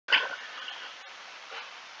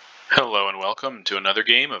Hello and welcome to another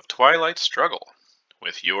game of Twilight Struggle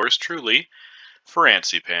with yours truly,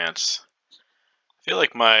 Francie Pants. I feel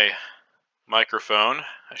like my microphone,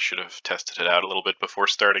 I should have tested it out a little bit before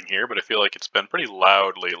starting here, but I feel like it's been pretty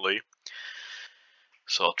loud lately.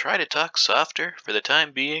 So I'll try to talk softer for the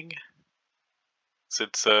time being,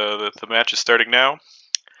 since the match is starting now.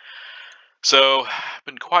 So, I've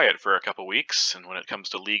been quiet for a couple weeks, and when it comes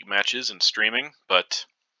to league matches and streaming, but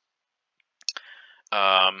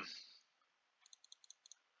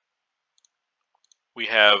we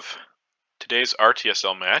have today's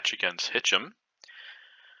RTSL match against Hicham.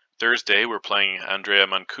 Thursday, we're playing Andrea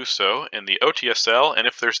Mancuso in the OTSL, and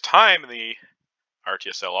if there's time in the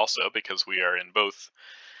RTSL also, because we are in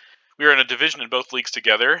a division in both leagues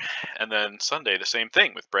together, and then Sunday, the same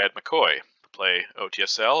thing with Brad McCoy. Play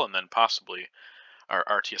OTSL, and then possibly our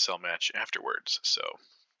RTSL match afterwards. So,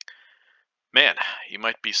 man, you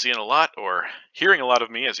might be seeing a lot or hearing a lot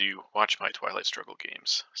of me as you watch my Twilight Struggle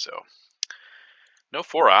games. So, no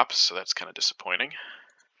 4-ops, so that's kind of disappointing.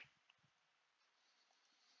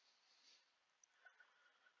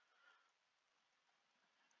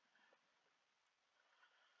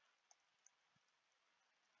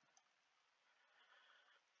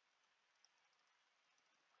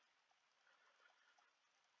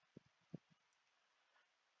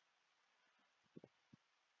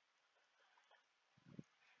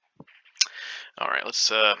 Alright,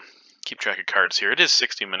 let's keep track of cards here. It is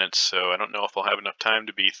 60 minutes, so I don't know if I'll have enough time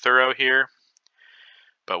to be thorough here,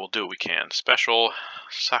 but we'll do what we can. Special,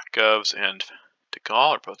 Sakgovs, and De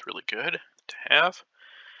Gaulle are both really good to have.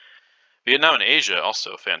 Vietnam and Asia,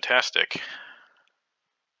 also fantastic.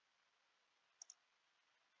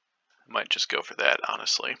 Might just go for that,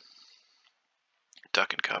 honestly.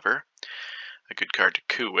 Duck and Cover, a good card to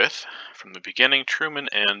coup with. From the beginning, Truman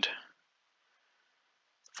and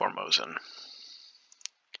Formosan.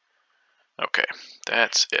 Okay,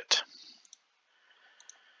 that's it.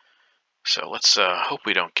 So let's hope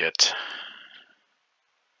we don't get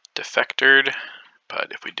defectored, but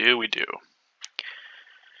if we do, we do.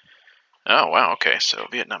 Oh, wow, okay, so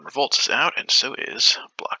Vietnam Revolts is out, and so is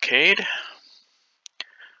Blockade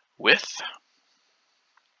with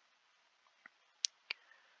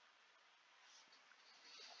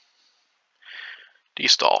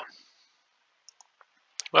Destall.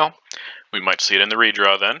 Well, we might see it in the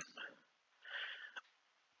redraw then.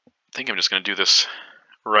 I think I'm just going to do this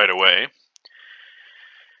right away.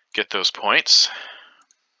 Get those points.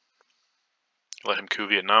 Let him coup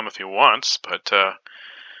Vietnam if he wants, but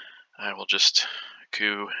I will just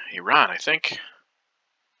coup Iran, I think.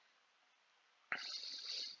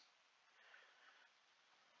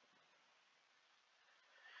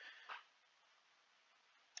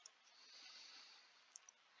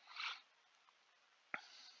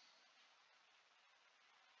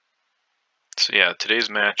 So yeah, today's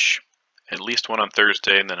match, at least one on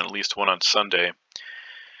Thursday and then at least one on Sunday.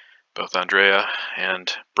 Both Andrea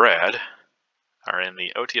and Brad are in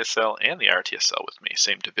the OTSL and the RTSL with me,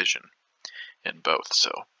 same division in both,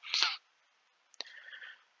 so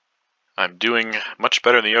I'm doing much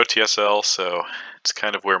better in the OTSL, so it's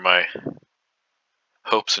kind of where my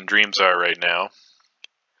hopes and dreams are right now.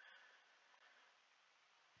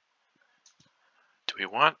 Do we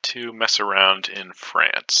want to mess around in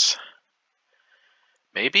France?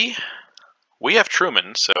 Maybe? We have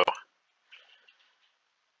Truman, so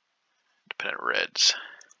dependent Reds.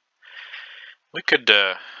 We could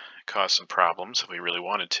cause some problems if we really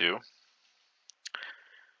wanted to.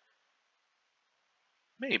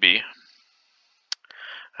 Maybe.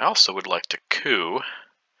 I also would like to coup.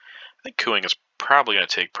 I think couing is probably going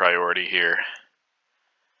to take priority here.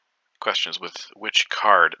 Question is with which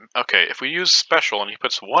card. Okay, if we use special and he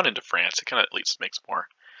puts one into France, it kind of at least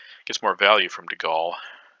gets more value from De Gaulle.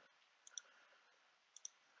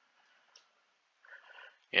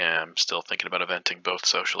 Yeah, I'm still thinking about eventing both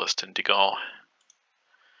Socialist and De Gaulle.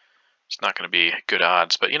 It's not going to be good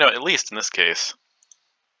odds, but at least in this case.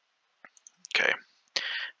 Okay,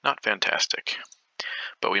 not fantastic.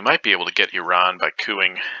 But we might be able to get Iran by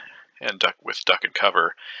couing and with Duck and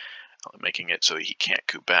Cover, making it so he can't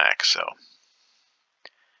coup back, so.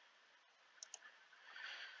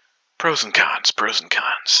 Pros and cons, pros and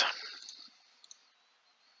cons.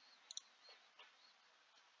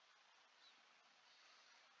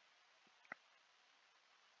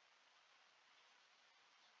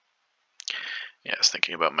 Yeah, I was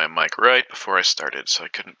thinking about my mic right before I started, so I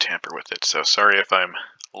couldn't tamper with it. So sorry if I'm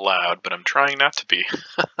loud, but I'm trying not to be.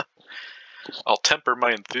 I'll temper my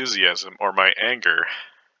enthusiasm or my anger.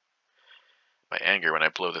 My anger when I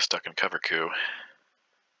blow this Duck and Cover coup.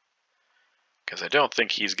 Because I don't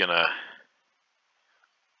think he's gonna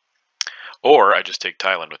Or I just take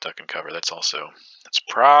Thailand with duck and cover. That's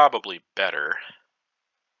probably better.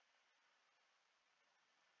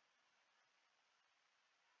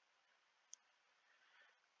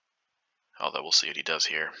 Although we'll see what he does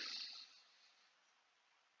here.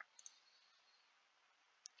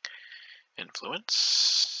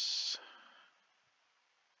 Influence.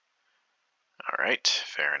 Alright,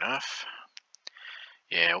 fair enough.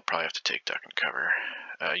 Yeah, we'll probably have to take duck and cover.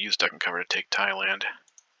 Use duck and cover to take Thailand.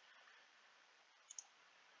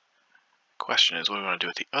 Question is, what do we want to do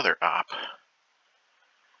with the other op?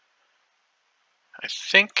 I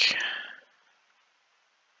think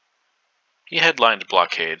he headlined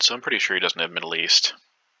blockade, so I'm pretty sure he doesn't have Middle East.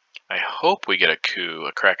 I hope we get a coup,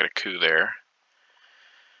 a crack at a coup there.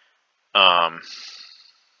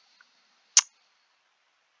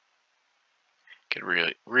 Could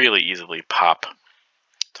really easily pop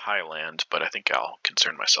Thailand, but I think I'll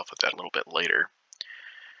concern myself with that a little bit later.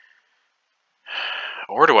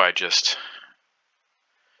 Or do I just...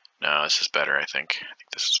 No, this is better, I think. I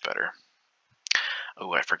think this is better.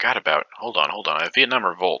 Oh, I forgot about... Hold on. I have Vietnam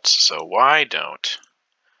revolts, so why don't...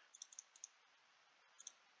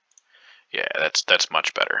 Yeah, that's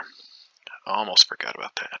much better. I almost forgot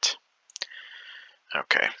about that.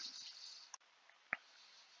 Okay.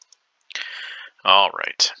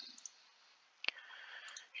 Alright.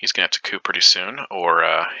 He's going to have to coup pretty soon,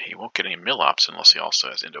 or he won't get any mill ops unless he also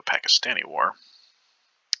has Indo-Pakistani war.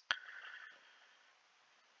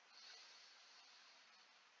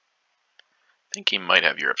 I think he might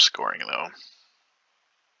have Europe scoring, though.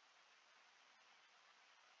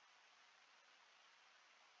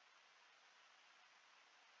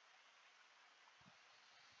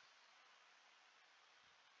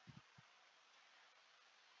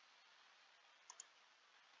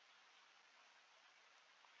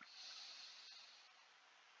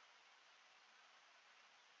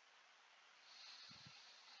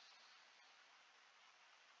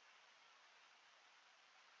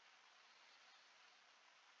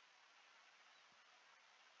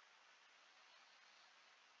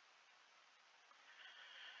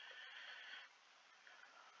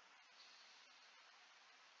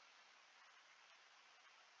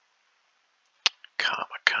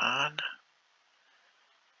 Comic-Con,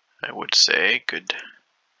 I would say, good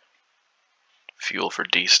fuel for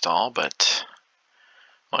D-stall, but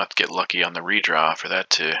we'll have to get lucky on the redraw for that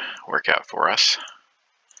to work out for us.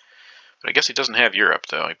 But I guess he doesn't have Europe,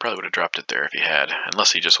 though. He probably would have dropped it there if he had,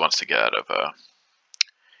 unless he just wants to get out of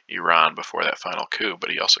Iran before that final coup,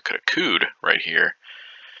 but he also could have couped right here.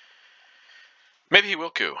 Maybe he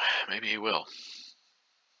will coup. Maybe he will.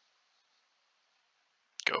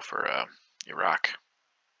 Go for Iraq.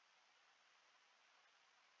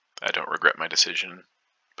 I don't regret my decision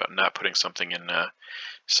about not putting something in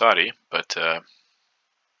Saudi, but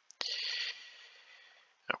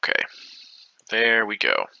okay. There we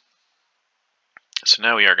go. So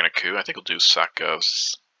now we are going to coup. I think we'll do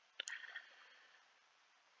Sakkov's.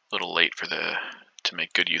 A little late for to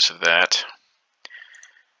make good use of that.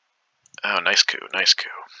 Oh, nice coup, nice coup.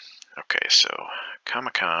 Okay, so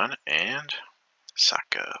Comic-Con and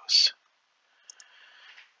Sakkov's.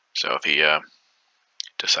 So if he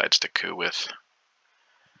decides to coup with,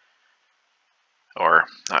 or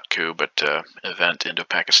not coup, but event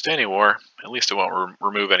Indo-Pakistani war, at least it won't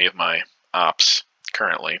remove any of my ops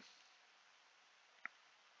currently.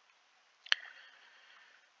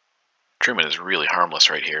 Truman is really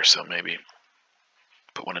harmless right here, so maybe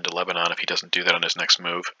put one into Lebanon if he doesn't do that on his next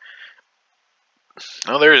move.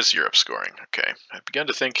 Oh, there is Europe scoring. Okay, I've begun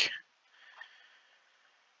to think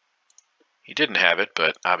he didn't have it,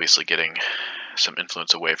 but obviously getting some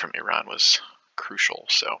influence away from Iran was crucial,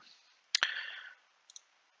 so.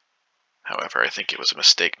 However, I think it was a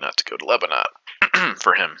mistake not to go to Lebanon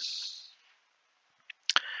for him.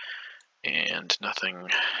 And nothing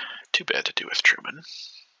too bad to do with Truman.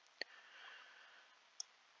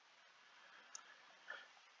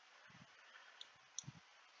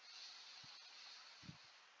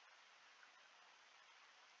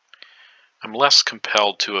 I'm less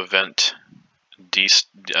compelled to event de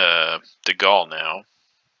Gaulle now.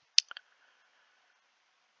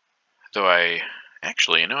 Though I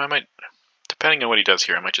actually, I might, depending on what he does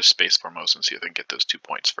here, I might just space Formosa and see if I can get those 2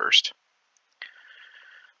 points first.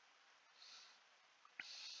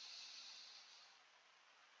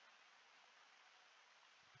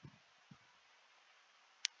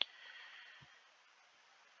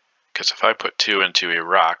 Because if I put 2 into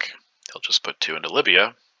Iraq, he'll just put 2 into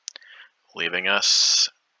Libya, leaving us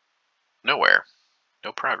nowhere.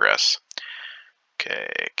 No progress. Okay,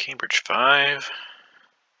 Cambridge 5.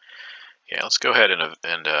 Yeah, let's go ahead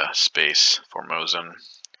and space Formosan.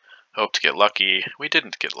 Hope to get lucky. We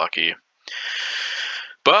didn't get lucky.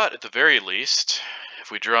 But at the very least,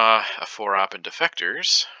 if we draw a 4-op in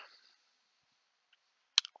defectors,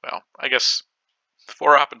 well, I guess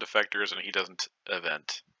 4-op in defectors and he doesn't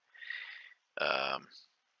event.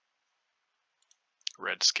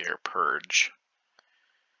 Red Scare Purge.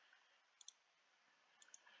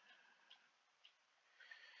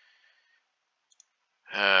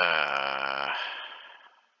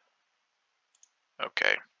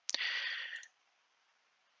 Okay.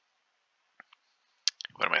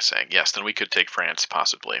 What am I saying? Yes, then we could take France,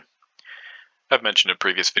 possibly. I've mentioned in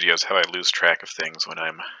previous videos how I lose track of things when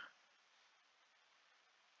I'm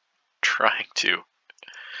trying to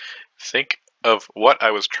think of what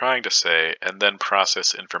I was trying to say and then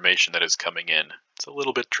process information that is coming in. It's a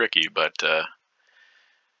little bit tricky, but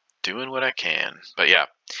doing what I can. But yeah,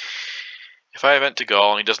 if I event to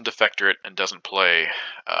Gaul and he doesn't defector it and doesn't play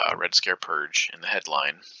Red Scare Purge in the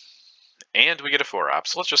headline, and we get a 4-op,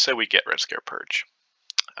 so let's just say we get Red Scare Purge.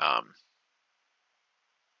 How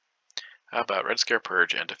about Red Scare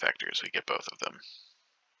Purge and defectors? We get both of them.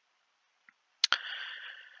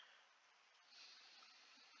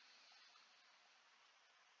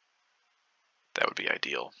 That would be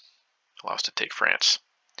ideal. Allow us to take France.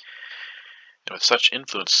 And with such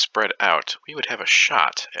influence spread out, we would have a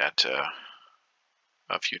shot at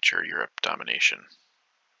a future Europe domination.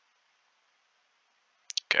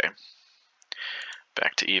 Okay.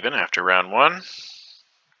 Back to even after round 1.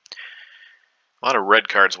 A lot of red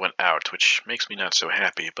cards went out, which makes me not so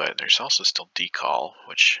happy, but there's also still decall,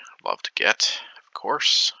 which I'd love to get, of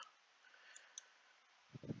course.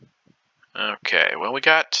 Okay, well we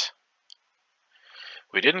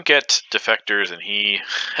didn't get defectors and he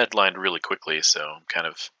headlined really quickly, so I'm kind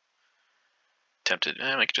of tempted.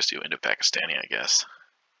 I could just do Indo-Pakistani, I guess,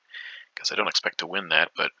 because I don't expect to win that,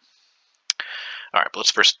 but alright, but let's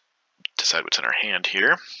first decide what's in our hand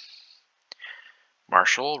here.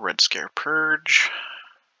 Marshall, Red Scare Purge.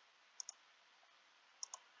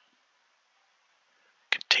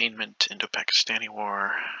 Containment, Indo-Pakistani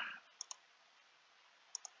War.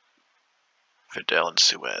 Fidel and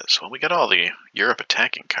Suez. Well, we got all the Europe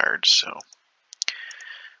attacking cards, so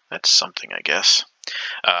that's something, I guess.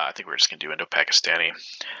 I think we're just going to do Indo-Pakistani.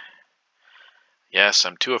 Yes,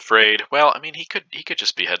 I'm too afraid. Well, I mean, he could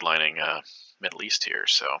just be headlining Middle East here,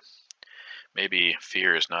 so maybe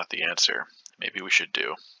fear is not the answer. Maybe we should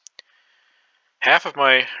do. Half of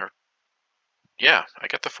my... yeah, I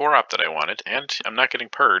got the 4-op that I wanted, and I'm not getting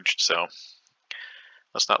purged, so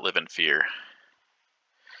let's not live in fear.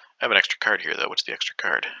 I have an extra card here, though. What's the extra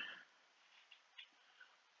card?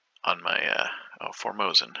 On my,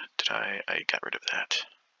 Formosan. I got rid of that.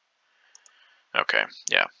 Okay,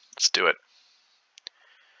 yeah, let's do it.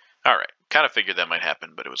 Alright, kind of figured that might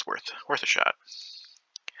happen, but it was worth a shot.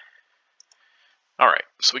 Alright,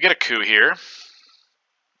 so we get a coup here.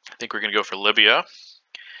 I think we're going to go for Libya.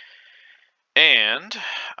 And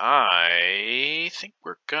I think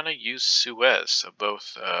we're going to use Suez, so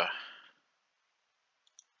both...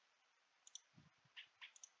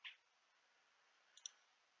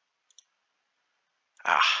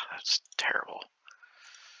 that's terrible.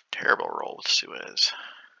 Terrible roll with Suez.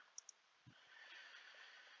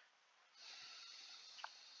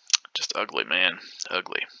 Just ugly, man.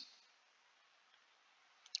 Ugly.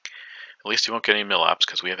 At least you won't get any mill-ops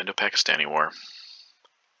because we have Indo-Pakistani War,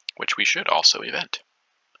 which we should also event.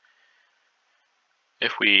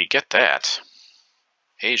 If we get that,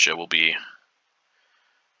 Asia will be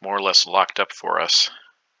more or less locked up for us.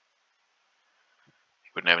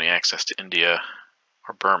 We wouldn't have any access to India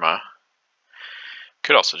or Burma.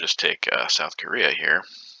 Could also just take South Korea here.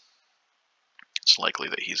 It's likely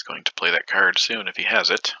that he's going to play that card soon if he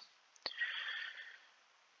has it.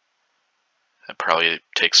 That probably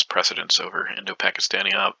takes precedence over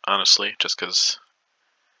Indo-Pakistani, honestly, just because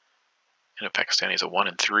Indo-Pakistani is a 1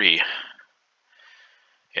 in 3.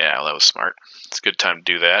 Yeah, well, that was smart. It's a good time to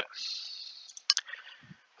do that.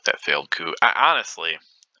 That failed coup. Honestly,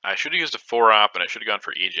 I should have used a 4-op and I should have gone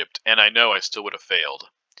for Egypt, and I know I still would have failed,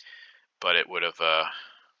 but it would have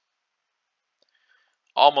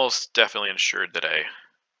almost definitely ensured that I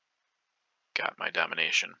got my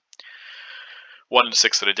domination. 1 in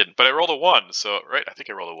 6 that I didn't, but I rolled a 1, so, right, I think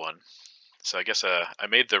I rolled a 1. So I guess I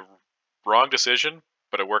made the wrong decision,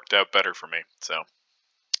 but it worked out better for me, so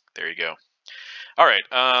there you go. Alright,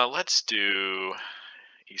 let's do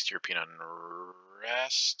East European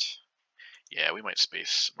unrest. Yeah, we might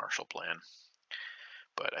space Marshall Plan,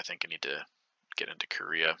 but I think I need to get into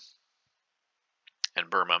Korea and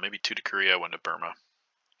Burma. Maybe 2 to Korea, 1 to Burma.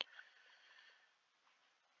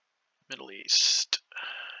 Middle East,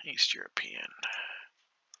 East European.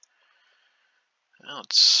 Well,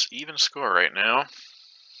 it's even score right now.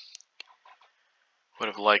 Would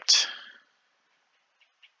have liked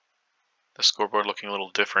the scoreboard looking a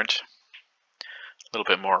little different. A little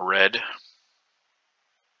bit more red.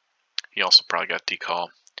 He also probably got decall.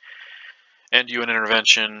 And you an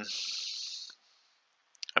intervention.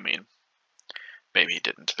 I mean, maybe he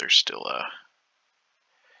didn't. There's still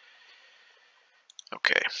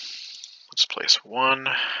okay. Let's place 1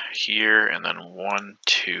 here and then 1,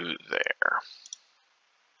 2 there.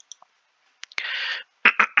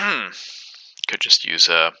 Could just use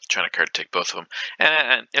China card to take both of them.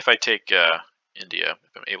 And if I take India,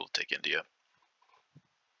 if I'm able to take India,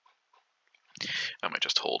 I might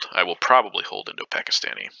just hold. I will probably hold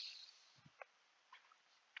Indo-Pakistani.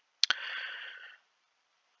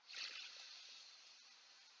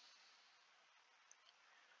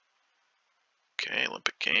 Okay,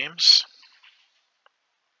 Olympic Games.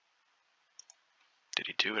 Did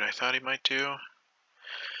he do what I thought he might do?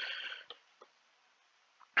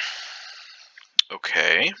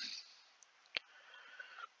 Okay.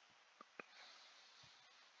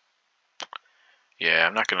 Yeah,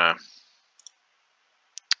 I'm not gonna.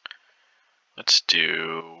 Let's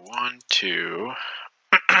do 1, 2,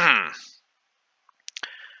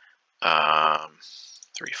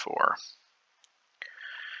 3, 4.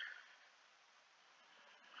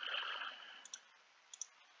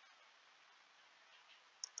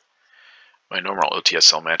 My normal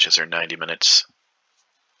OTSL matches are 90 minutes.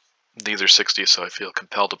 These are 60, so I feel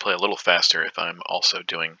compelled to play a little faster if I'm also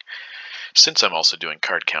doing, since I'm also doing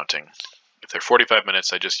card counting. If they're 45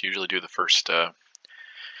 minutes, I just usually do the first, the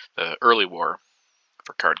early war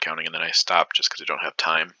for card counting, and then I stop just because I don't have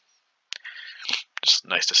time. Just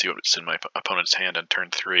nice to see what's in my opponent's hand on turn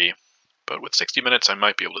 3. But with 60 minutes, I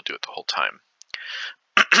might be able to do it the whole time.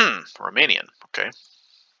 Romanian, okay.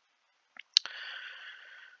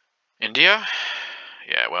 India?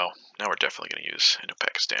 Yeah, well, now we're definitely going to use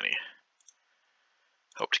Indo-Pakistani.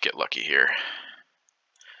 Hope to get lucky here.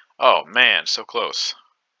 Oh, man, so close.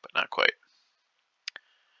 But not quite.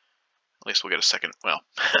 At least we'll get a second, well,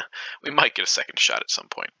 we might get a second shot at some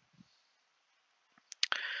point.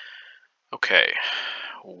 Okay,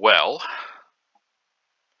 well,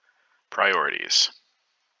 priorities.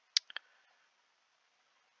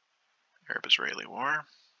 Arab-Israeli war.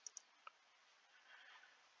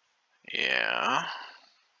 Yeah.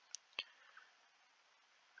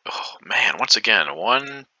 Oh, man, once again,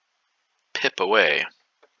 1 pip away.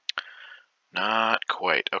 Not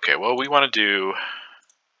quite. Okay, well, we want to do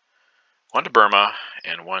 1 to Burma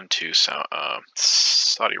and 1 to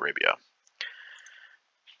Saudi Arabia.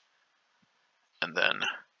 And then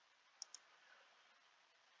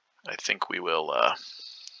I think we will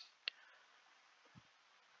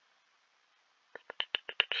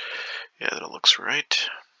yeah, that looks right.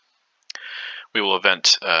 We will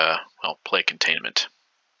event well, play containment.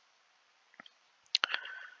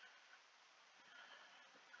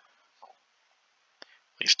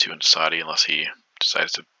 At least 2 in Saudi, unless he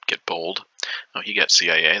decides to get bold. Oh, he got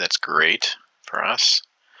CIA. That's great for us.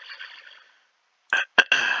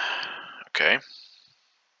 Okay.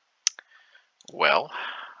 Well,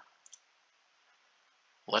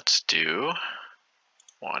 let's do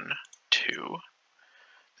 1, 2. I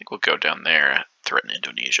think we'll go down there, threaten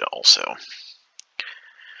Indonesia also.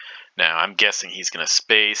 Now, I'm guessing he's going to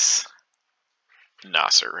space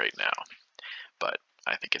Nasser right now, but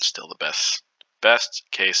I think it's still the best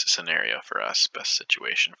case scenario for us, best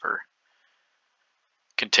situation for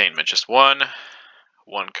containment. Just one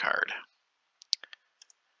card.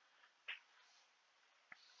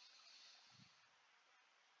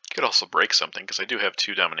 Could also break something, because I do have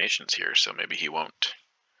 2 dominations here, so maybe he won't.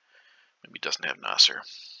 Maybe he doesn't have Nasser.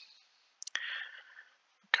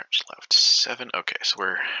 Cards left 7. Okay, so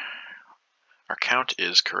our count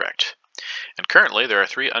is correct. And currently there are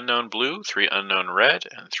 3 unknown blue, 3 unknown red,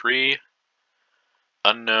 and 3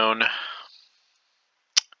 unknown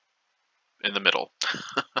in the middle.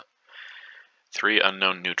 3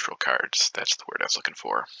 unknown neutral cards. That's the word I was looking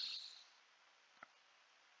for.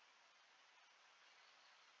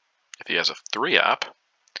 If he has a 3-op,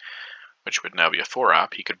 which would now be a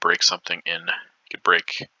 4-op, he could break something in. He could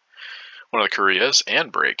break one of the Koreas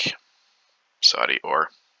and break Saudi or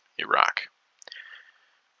Iraq.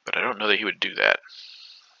 But I don't know that he would do that.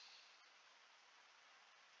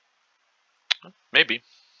 Maybe.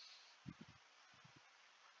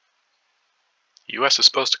 The U.S. is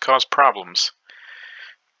supposed to cause problems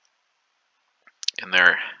in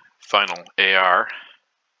their final AR.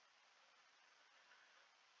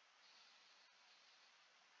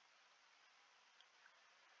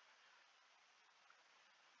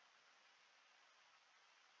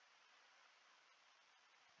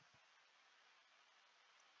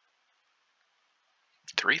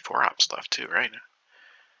 3 4-ops left too, right?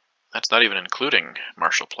 That's not even including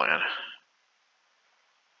Marshall Plan.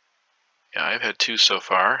 Yeah, I've had 2 so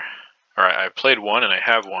far. Alright, I've played 1 and I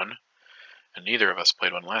have 1. And neither of us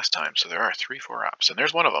played 1 last time, so there are 3 4-ops. And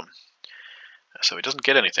there's one of them. So he doesn't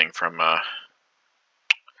get anything from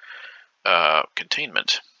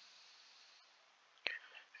containment.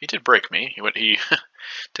 He did break me. He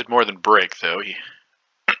did more than break, though. He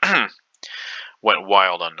went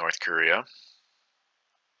wild on North Korea.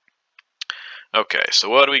 Okay, so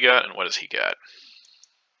what do we got, and what does he got?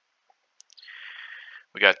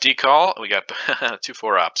 We got decall. We got 2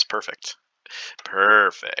 4-ops. Perfect.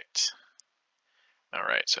 Perfect. All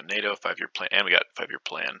right, so NATO 5-year plan, and we got 5-year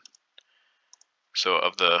plan. So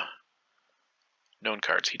of the known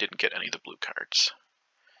cards, he didn't get any of the blue cards.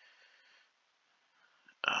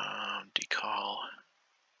 Decall.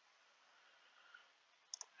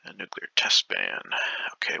 A nuclear test ban.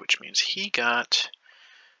 Okay, which means he got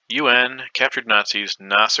UN, captured Nazis,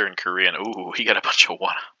 Nasser, and Korean. Ooh, he got a bunch of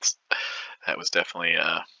 1-ops. That was definitely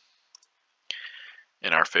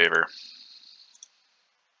in our favor.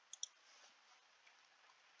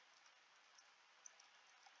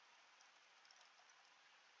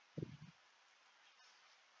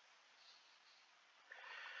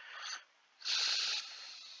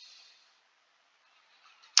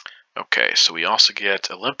 Okay, so we also get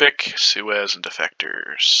Olympic, Suez, and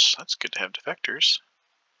defectors. That's good to have defectors.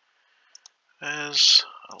 As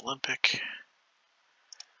Olympic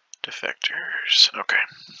defectors. Okay.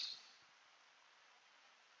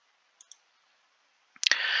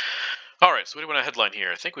 Alright, so what do we want to headline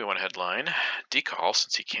here? I think we want to headline decall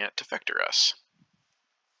since he can't defector us.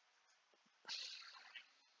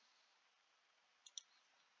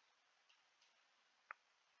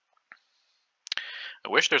 I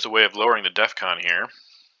wish there's a way of lowering the DEFCON here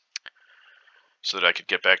so that I could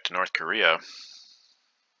get back to North Korea,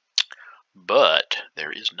 but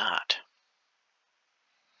there is not.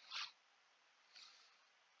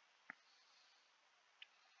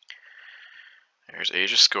 There's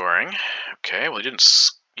Asia scoring. Okay, well he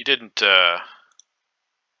didn't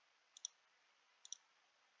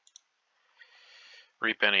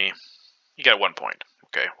reap any. He got 1 point.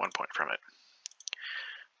 Okay, 1 point from it.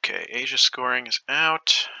 Okay, Asia scoring is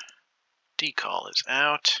out. Decall is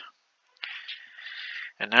out.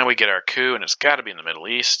 And now we get our coup, and it's got to be in the Middle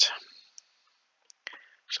East.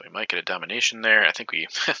 So we might get a domination there. I think we...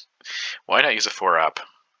 Why not use a 4-op?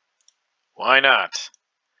 Why not?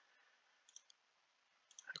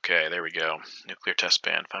 Okay, there we go. Nuclear test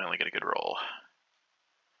ban. Finally get a good roll.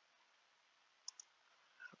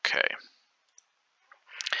 Okay.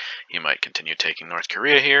 He might continue taking North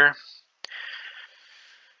Korea here.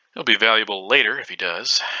 It'll be valuable later if he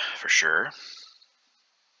does, for sure.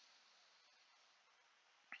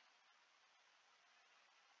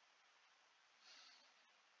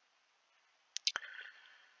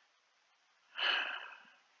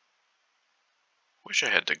 Wish I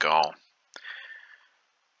had De Gaulle.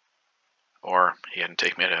 Or he hadn't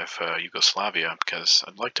taken me out of Yugoslavia, because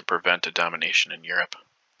I'd like to prevent a domination in Europe.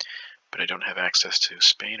 But I don't have access to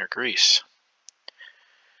Spain or Greece.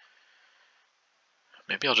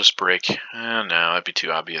 Maybe I'll just break. No, that'd be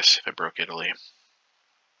too obvious if I broke Italy.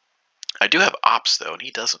 I do have ops, though, and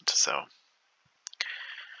he doesn't, so... I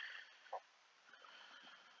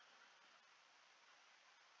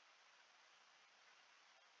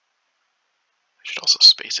should also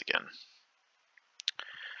space again.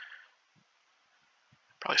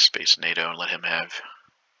 Probably space NATO and let him have...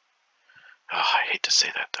 Oh, I hate to say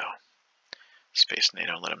that, though. Space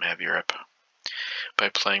NATO and let him have Europe. By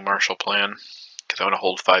playing Marshall Plan. Because I want to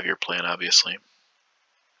hold 5-year plan, obviously.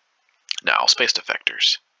 No, I'll space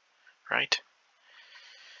defectors. Right?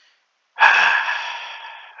 I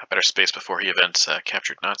better space before he events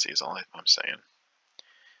captured Nazis, all I'm saying.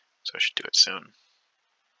 So I should do it soon.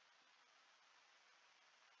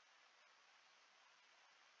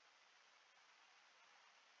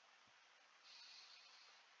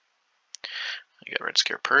 I got Red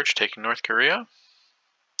Scare Purge taking North Korea.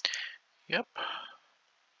 Yep.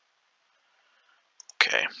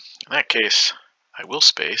 Okay. In that case, I will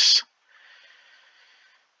space.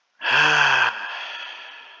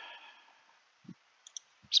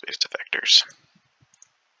 Space defectors.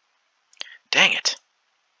 Dang it.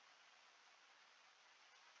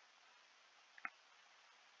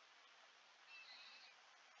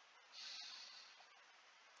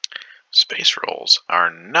 Space rolls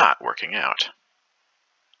are not working out.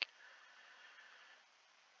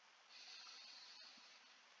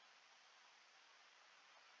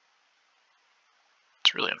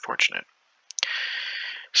 It's really unfortunate.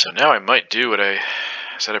 So now I might do what I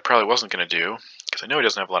said I probably wasn't going to do, Because I know he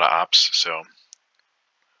doesn't have a lot of ops, so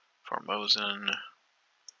Formosan.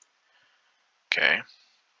 Okay.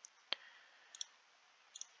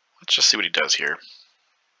 Let's just see what he does here.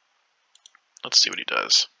 Let's see what he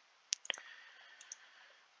does.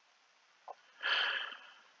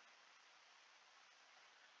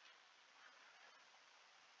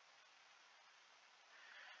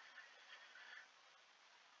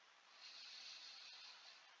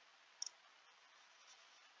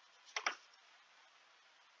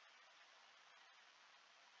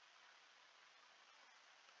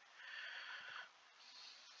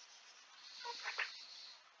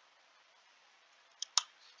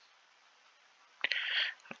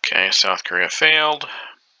 Okay, South Korea failed.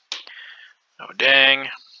 Oh, dang.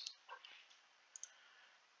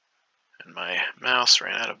 And my mouse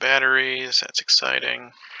ran out of batteries. That's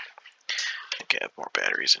exciting. I think I have more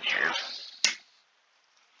batteries in here.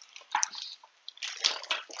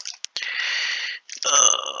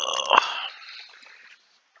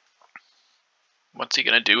 What's he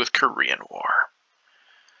going to do with Korean War?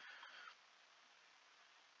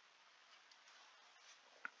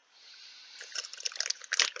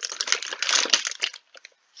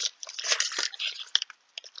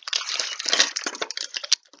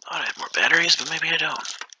 Thought I had more batteries, but maybe I don't.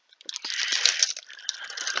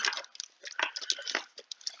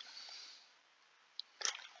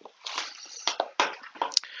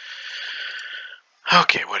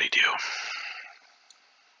 Okay, what'd he do?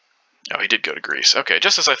 Oh, he did go to Greece. Okay,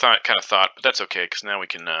 just as I kind of thought, but that's okay, because now we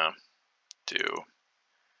can do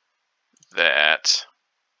that.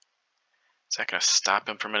 Is that going to stop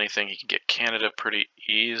him from anything? He can get Canada pretty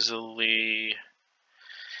easily.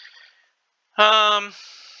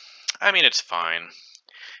 I mean, it's fine.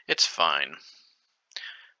 It's fine.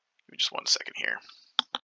 Give me just 1 second here.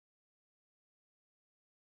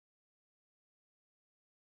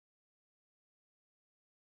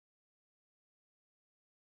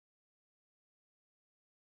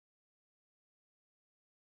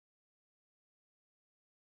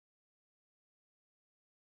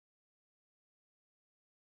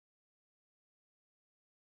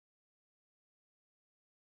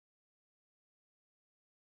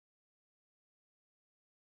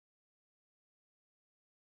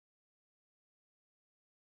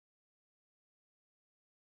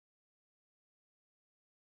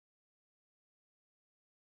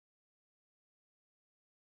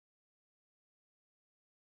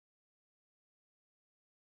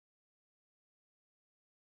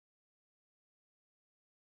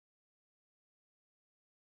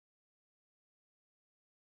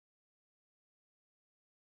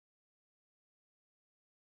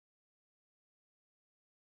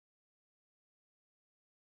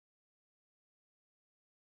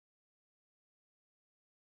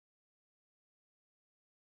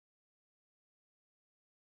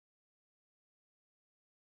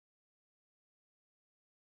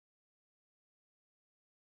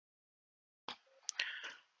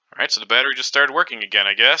 Alright, so the battery just started working again,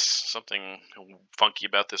 I guess. Something funky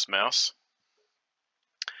about this mouse.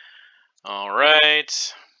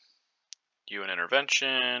 Alright. UN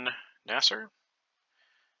intervention. Nasser?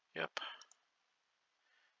 Yep.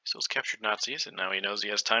 He still's captured Nazis, and now he knows he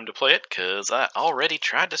has time to play it, because I already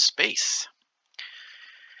tried to space.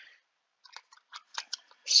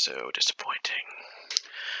 So disappointing.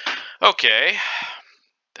 Okay.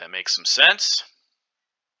 That makes some sense.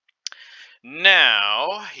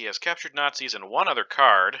 Now, he has captured Nazis and one other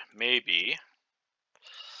card. Maybe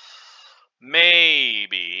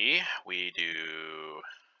we do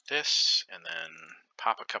this and then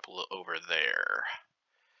pop a couple over there.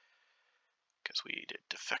 Because we did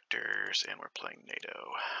defectors and we're playing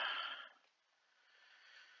NATO.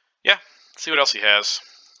 Yeah, let's see what else he has.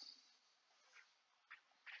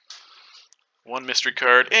 One mystery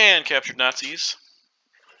card and captured Nazis.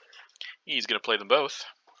 He's going to play them both.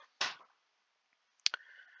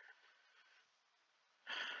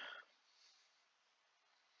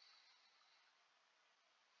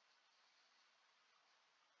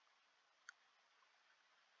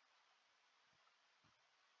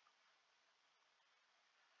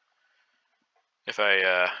 If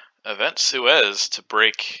I event Suez to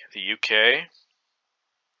break the UK,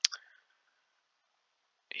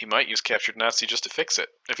 he might use captured Nazi just to fix it.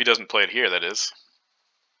 If he doesn't play it here, that is.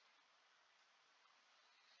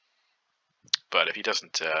 But if he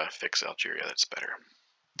doesn't fix Algeria, that's better.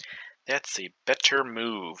 That's a better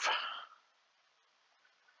move.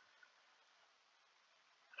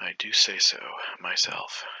 I do say so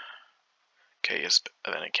myself. Okay, yes,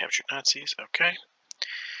 then I captured Nazis. Okay.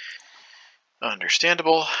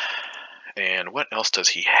 Understandable. And what else does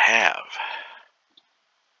he have?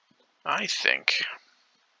 I think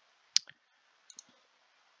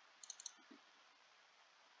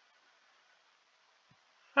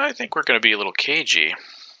we're going to be a little cagey.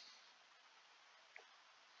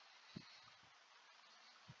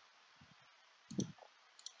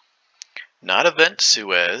 Not event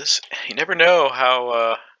Suez. You never know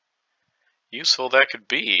how useful that could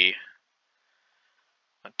be.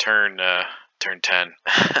 Turn 10 or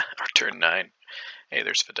turn 9. Hey,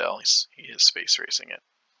 there's Fidel. He is space racing it.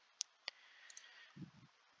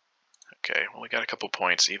 Okay, well, we got a couple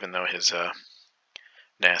points, even though his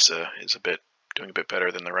NASA is doing a bit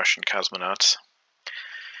better than the Russian cosmonauts.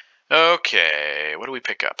 Okay, what do we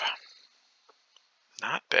pick up?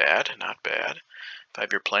 Not bad, not bad.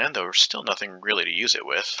 5-year plan, though, still nothing really to use it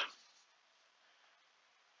with.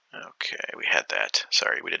 Okay, we had that.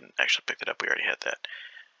 Sorry, we didn't actually pick it up. We already had that.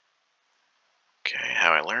 Okay,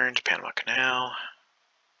 how I learned, Panama Canal.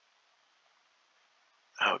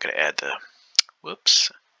 Oh, we gotta add the,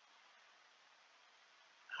 whoops.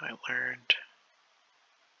 How I learned,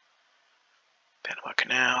 Panama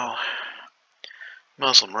Canal,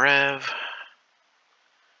 Muslim Rev.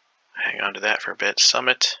 Hang on to that for a bit.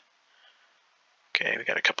 Summit. Okay, we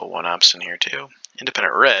got a couple one-ups in here too.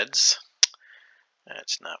 Independent Reds.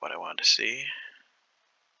 That's not what I wanted to see.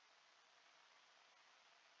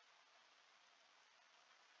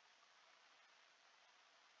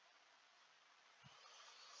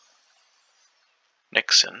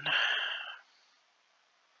 Nixon.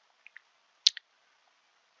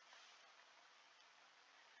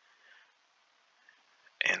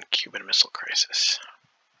 And Cuban Missile Crisis.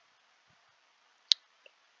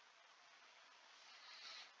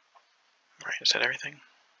 Right, is that everything?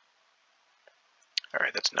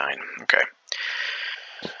 Alright, that's 9. Okay.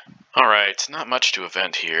 Alright, not much to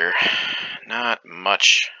event here. Not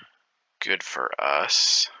much good for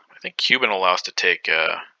us. I think Cuban will allow us to take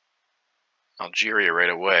Algeria right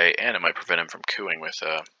away, and it might prevent him from cooing with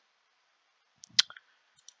yeah,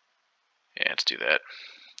 let's do that.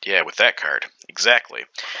 Yeah, with that card. Exactly.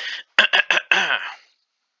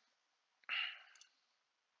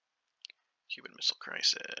 Cuban Missile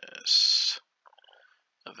Crisis.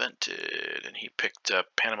 Evented, and he picked up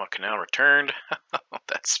Panama Canal returned.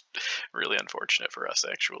 That's really unfortunate for us,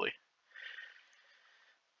 actually.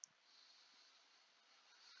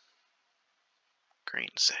 Green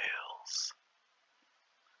sails.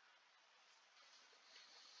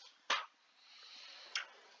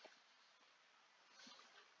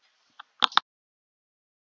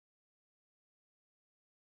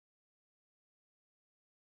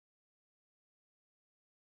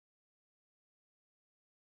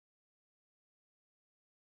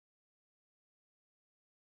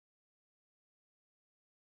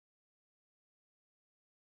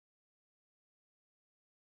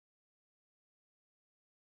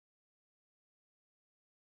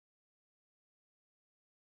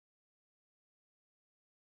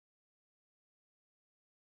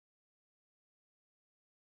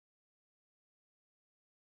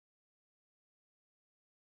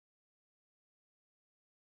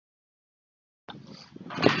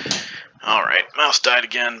 Alright, mouse died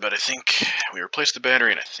again, but I think we replaced the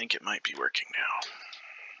battery, and I think it might be working now.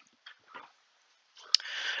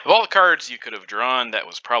 Of all the cards you could have drawn, that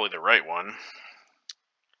was probably the right one.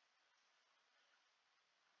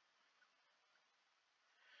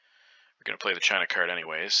 We're going to play the China card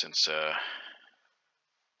anyways, since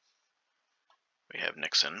we have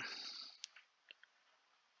Nixon.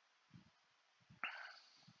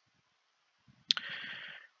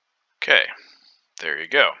 Okay, there you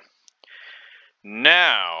go.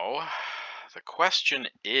 Now, the question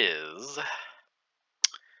is...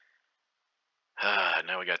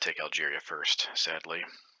 now we got to take Algeria first, sadly.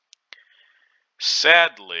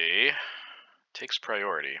 Sadly, takes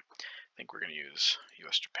priority. I think we're going to use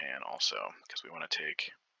US-Japan also, because we want to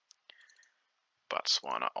take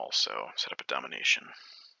Botswana also, set up a domination.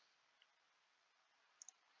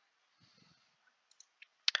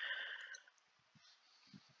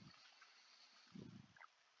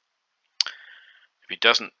 If he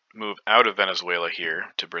doesn't move out of Venezuela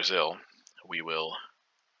here to Brazil, we will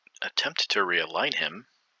attempt to realign him,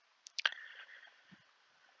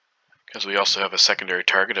 because we also have a secondary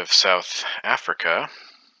target of South Africa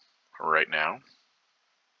right now.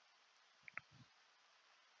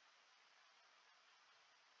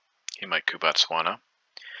 He might coup Botswana,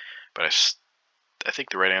 but I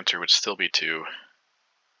think the right answer would still be to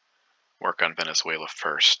work on Venezuela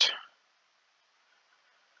first.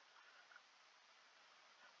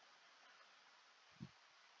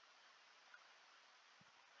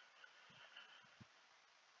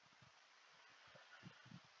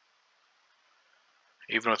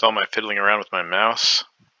 even with all my fiddling around with my mouse,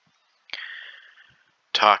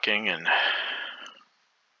 talking and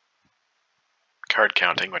card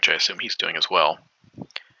counting, which I assume he's doing as well. I'm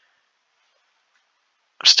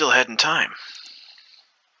still ahead in time.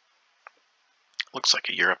 Looks like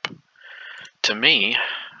a Europe to me.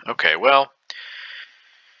 Okay, well,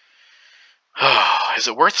 is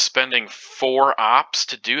it worth spending 4 ops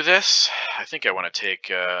to do this? I think I want to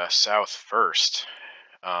take south first.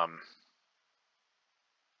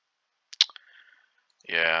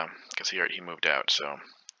 Yeah, because he moved out, so.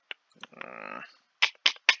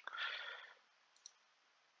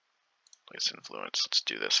 Place influence. Let's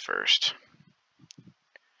do this first.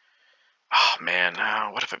 Oh man,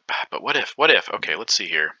 what if? But what if? What if? Okay, let's see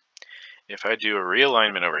here. If I do a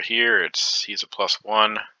realignment over here, he's a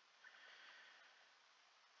 +1.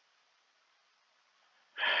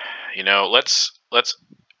 You know, let's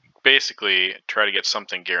basically try to get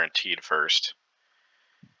something guaranteed first.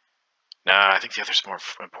 Nah, I think the other's more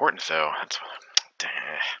important though.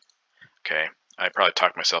 Okay, I probably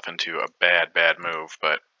talked myself into a bad move,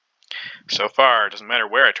 but so far it doesn't matter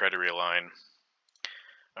where I try to realign.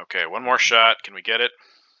 Okay, one more shot. Can we get it?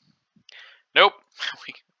 Nope.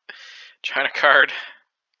 China card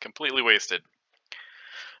completely wasted.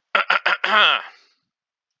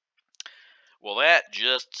 Well, that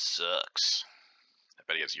just sucks. I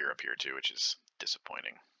bet he has Europe here too, which is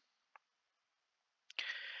disappointing.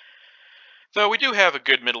 Though we do have a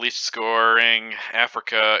good Middle East scoring,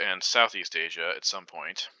 Africa and Southeast Asia at some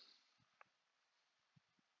point.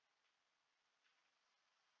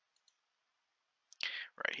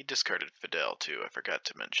 Right, he discarded Fidel too. I forgot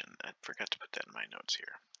to mention that. I forgot to put that in my notes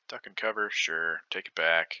here. Duck and cover, sure. Take it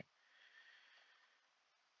back.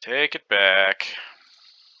 Take it back.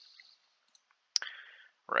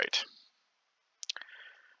 Right.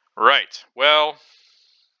 Right. Well,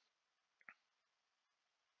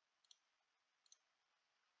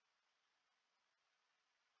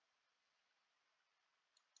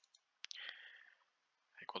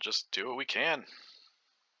 I think we'll just do what we can.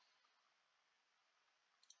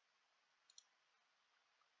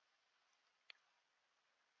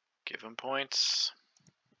 Give him points.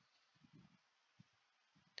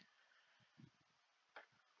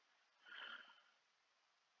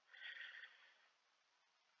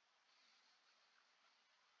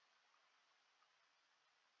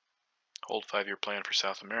 Hold 5-year plan for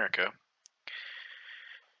South America.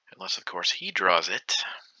 Unless, of course, he draws it.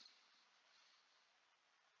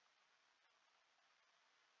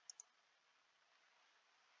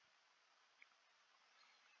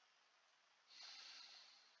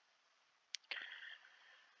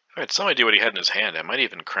 If I had some idea what he had in his hand, I might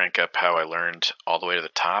even crank up how I learned all the way to the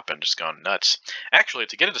top and just gone nuts. Actually,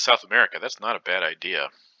 to get into South America, that's not a bad idea.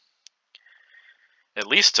 At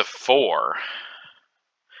least to 4.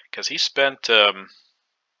 Because he spent,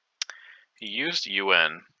 he used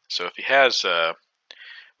UN. So if he has,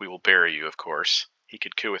 we will bury you, of course. He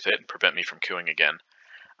could coup with it and prevent me from couing again.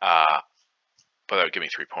 But that would give me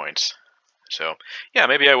 3 points. So, yeah,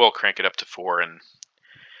 maybe I will crank it up to 4 and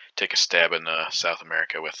take a stab in South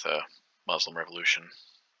America with the Muslim Revolution.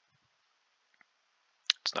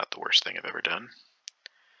 It's not the worst thing I've ever done.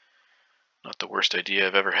 Not the worst idea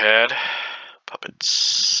I've ever had.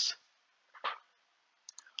 Puppets.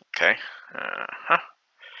 Okay.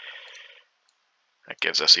 That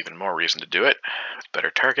gives us even more reason to do it. With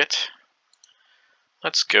better target.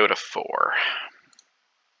 Let's go to 4.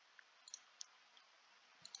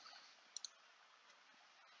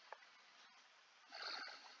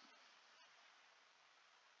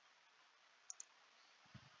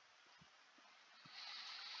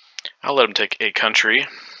 I'll let him take a country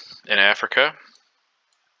in Africa.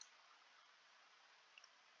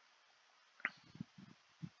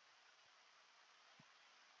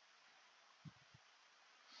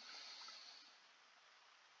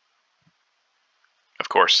 Of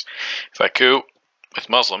course, if I coup with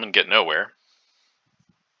Muslim and get nowhere,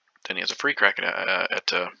 then he has a free crack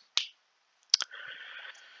at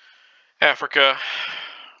Africa.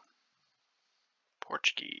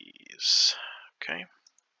 Portuguese. Okay.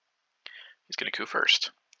 He's going to coup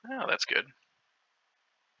first. Oh, that's good.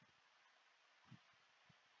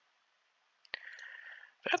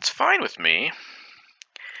 That's fine with me.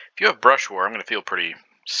 If you have brush war, I'm going to feel pretty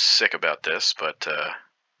sick about this, but I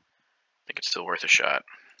think it's still worth a shot.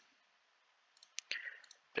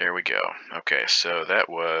 There we go. Okay, so that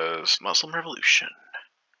was Muslim Revolution.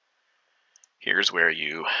 Here's where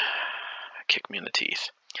you kick me in the teeth.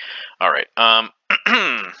 All right.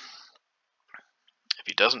 If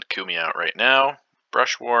he doesn't coup me out right now,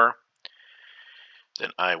 brush war, then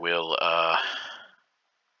I will. Oh,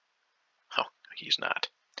 he's not.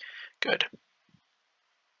 Good.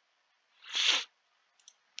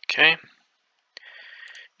 Okay.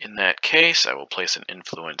 In that case, I will place an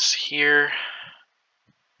influence here.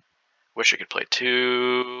 Wish I could play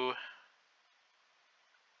 2.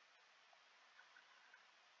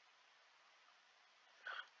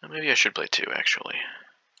 Maybe I should play 2, actually.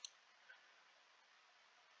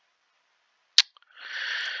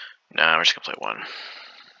 Nah, we're just going to play 1.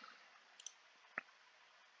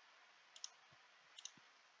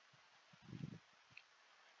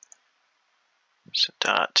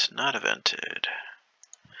 Sadat, not evented.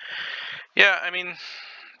 Yeah, I mean,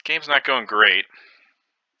 game's not going great.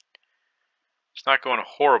 It's not going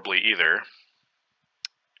horribly either.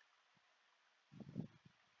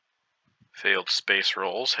 Failed space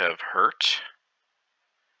rolls have hurt.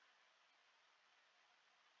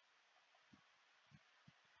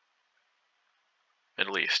 At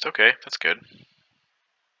least. Okay, that's good.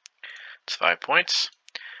 It's 5 points.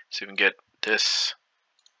 So we can get this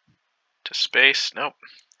to space. Nope.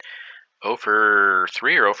 0 for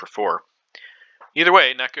 3 or 0 for 4. Either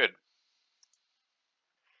way, not good.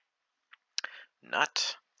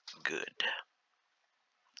 Not good.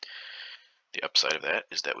 The upside of that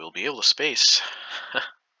is that we'll be able to space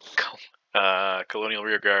Colonial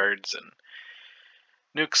Rearguards and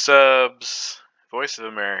Nuke Subs, Voice of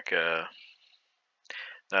America.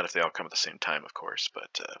 Not if they all come at the same time, of course,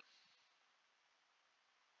 but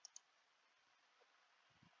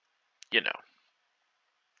you know,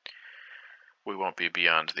 we won't be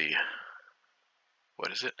beyond the,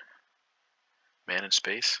 what is it? Man in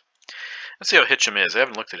Space. Let's see how Hicham is. I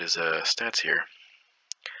haven't looked at his stats here.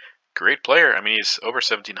 Great player. I mean, he's over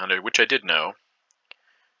 1,700, which I did know,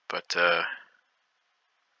 but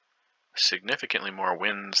significantly more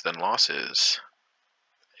wins than losses.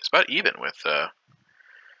 It's about even with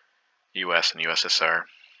U.S. and USSR.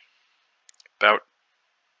 About,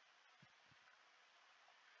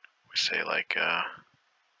 we say, like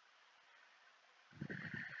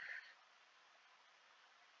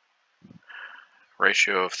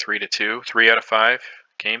ratio of 3 to 2. 3 out of 5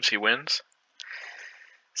 games he wins.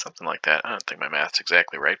 Something like that. I don't think my math's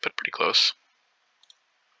exactly right, but pretty close.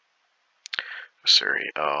 Missouri.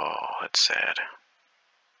 Oh, that's sad.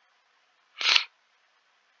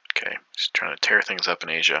 Okay, just trying to tear things up in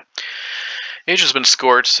Asia. Asia's been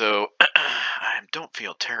scored, so I don't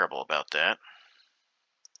feel terrible about that.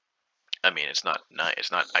 I mean, it's not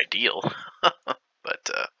ideal, but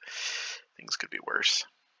things could be worse.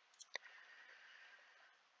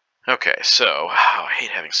 Okay, so I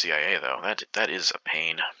hate having CIA though. That is a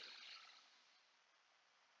pain.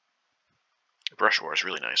 Brush War is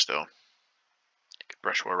really nice though.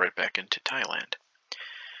 Brush War right back into Thailand.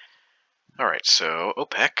 All right, so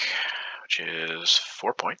OPEC, which is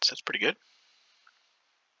 4 points. That's pretty good.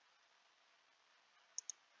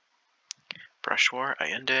 Brush War,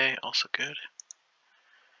 Allende, also good.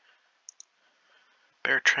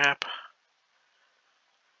 Bear Trap.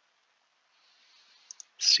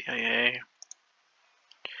 CIA.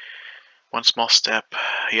 One small step.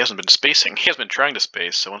 He hasn't been spacing. He has been trying to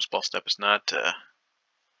space, so one small step is not...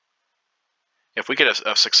 if we get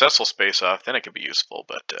a successful space off, then it could be useful,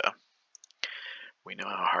 but we know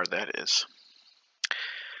how hard that is.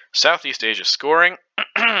 Southeast Asia scoring.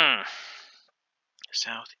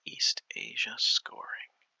 Southeast Asia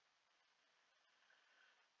scoring.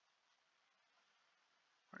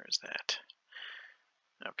 Where is that?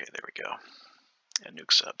 Okay, there we go. And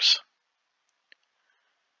Nuke Subs.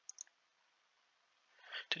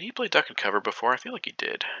 Did he play Duck and Cover before? I feel like he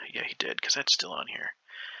did. Yeah, he did, because that's still on here.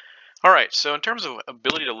 Alright, so in terms of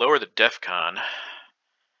ability to lower the DEFCON,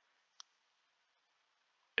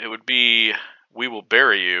 it would be We Will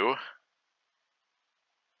Bury You.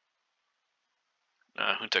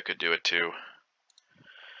 Junta could do it too. I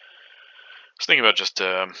was thinking about just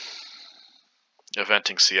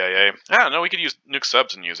eventing CIA. Ah, no, we could use Nuke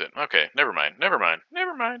Subs and use it. Okay, never mind. I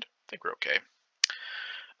think we're okay.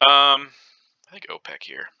 I think OPEC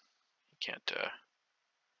here. You can't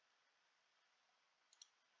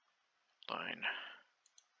line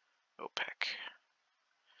OPEC.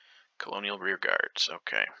 Colonial Rearguards.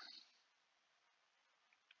 Okay.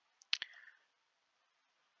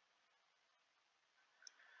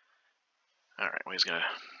 Alright, well, he's going to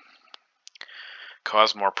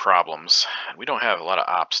cause more problems. We don't have a lot of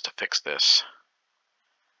ops to fix this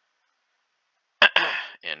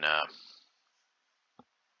in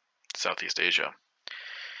Southeast Asia.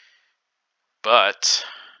 But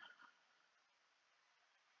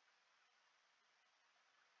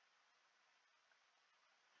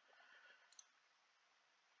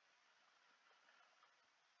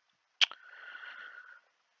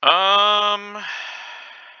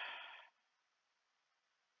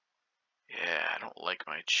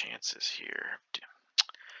my chances here?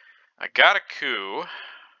 I got a coup.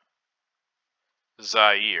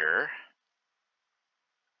 Zaire.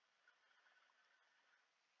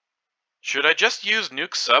 Should I just use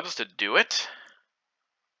nuke subs to do it?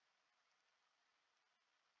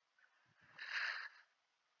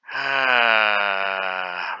 Maybe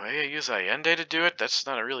I use Allende to do it? That's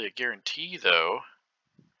not really a guarantee, though.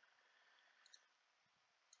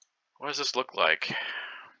 What does this look like?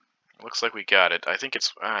 It looks like we got it. I think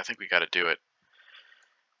we got to do it.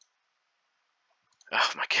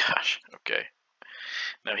 Oh my gosh. Okay.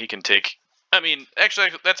 Now he can take... I mean, actually,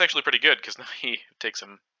 that's actually pretty good, because now he takes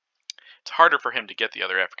him... It's harder for him to get the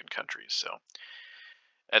other African countries, so...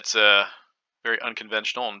 That's very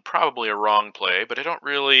unconventional and probably a wrong play, but I don't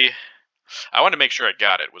really... I wanted to make sure I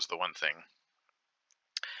got it, was the one thing.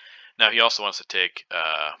 Now he also wants to take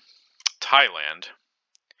Thailand.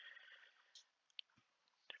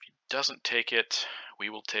 If he doesn't take it, we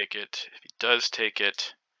will take it. If he does take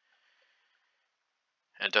it,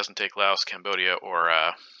 and doesn't take Laos, Cambodia, or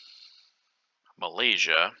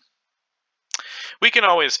Malaysia, we can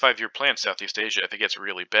always 5-year plan Southeast Asia if it gets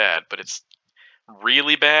really bad, but it's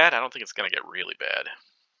really bad? I don't think it's going to get really bad.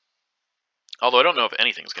 Although I don't know if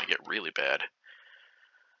anything's going to get really bad.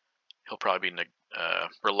 He'll probably be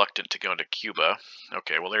reluctant to go into Cuba.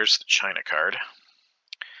 Okay, well there's the China card.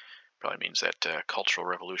 Probably means that Cultural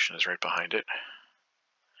Revolution is right behind it.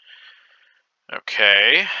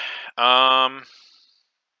 Okay. I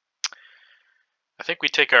think we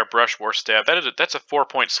take our brush war stab. That's a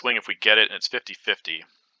 4-point swing if we get it, and it's 50-50.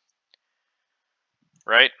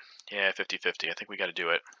 Right? Yeah, 50-50. I think we got to do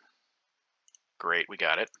it. Great, we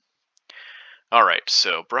got it. Alright,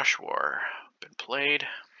 so brush war. Been played.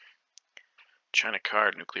 China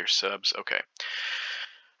card, nuclear subs. Okay.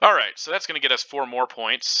 Alright, so that's going to get us 4 more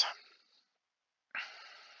points.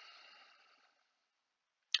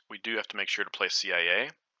 We do have to make sure to play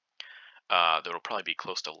CIA. That'll probably be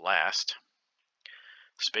close to last.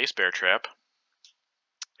 Space Bear Trap.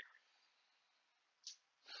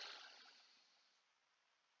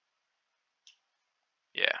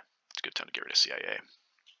 Yeah, it's a good time to get rid of CIA.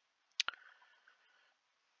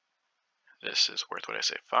 This is worth, what did I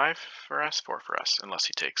say, 5 for us? 4 for us, unless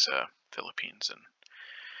he takes Philippines. And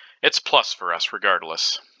it's plus for us,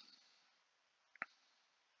 regardless.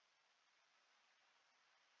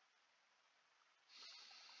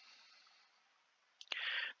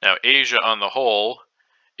 Now, Asia on the whole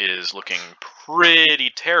is looking pretty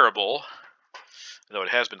terrible, though it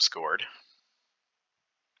has been scored.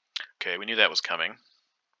 Okay, we knew that was coming.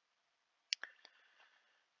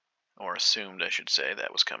 Or assumed, I should say,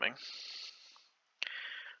 that was coming.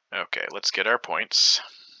 Okay, let's get our points.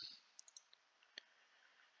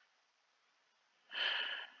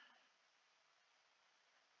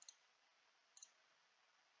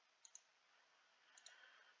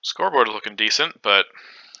 Scoreboard is looking decent, but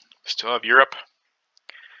still have Europe,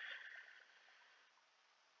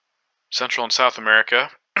 Central and South America.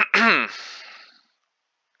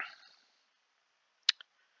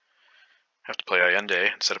 Have to play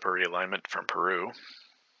Allende and set up a realignment from Peru.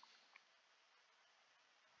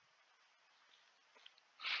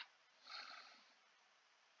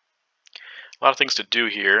 A lot of things to do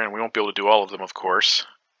here, and we won't be able to do all of them, of course.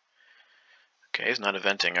 Okay, he's not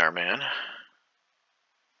eventing our man.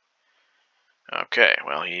 Okay,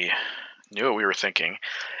 well, he knew what we were thinking,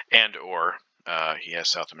 and or he has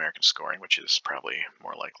South American scoring, which is probably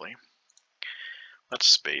more likely. Let's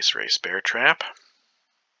space race Bear Trap.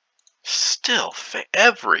 Still,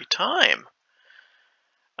 every time.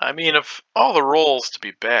 I mean, of all the roles to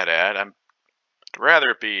be bad at, I'd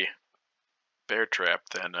rather it be Bear Trap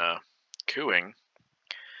than cooing.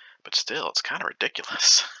 But still, it's kind of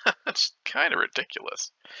ridiculous. It's kind of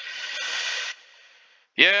ridiculous.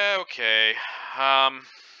 Yeah, okay.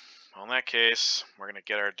 Well, in that case, we're going to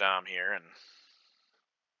get our Dom here and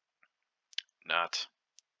not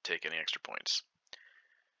take any extra points.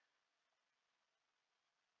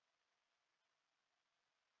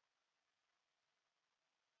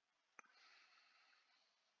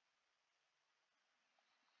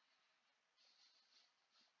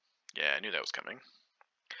 Yeah, I knew that was coming.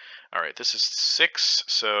 Alright, this is 6,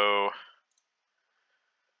 so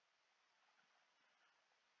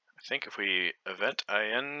I think if we event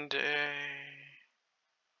Allende...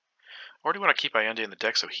 Or do we want to keep Allende in the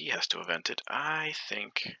deck so he has to event it? I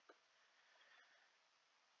think...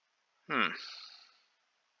 We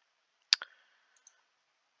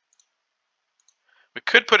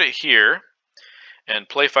could put it here and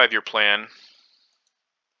play 5-year plan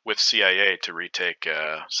with CIA to retake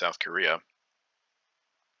South Korea.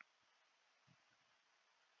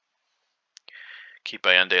 Keep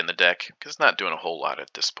Allende in the deck, because it's not doing a whole lot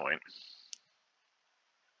at this point.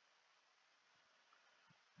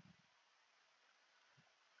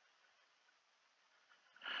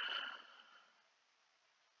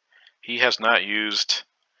 He has not used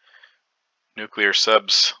Nuclear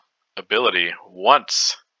Sub's ability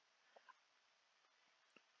once.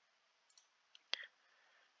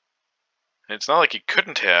 And it's not like he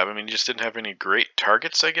couldn't have. I mean, he just didn't have any great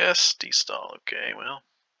targets, I guess. Destall. Okay, well.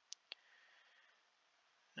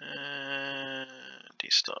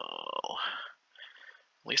 Destall.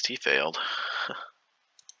 At least he failed.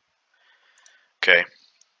 Okay,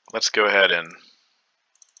 let's go ahead and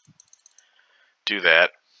do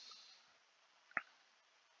that.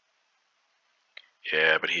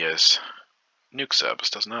 Yeah, but he has nuke subs,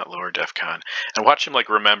 does not lower DEFCON. And watch him like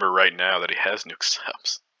remember right now that he has nuke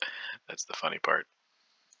subs. That's the funny part.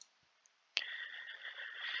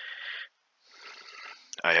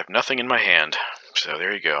 I have nothing in my hand, so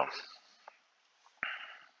there you go.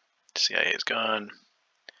 CIA is gone.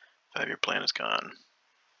 5-year plan is gone.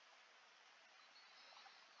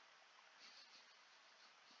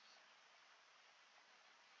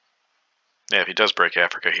 Yeah, if he does break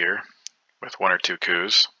Africa here with 1 or 2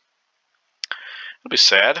 coups, it'll be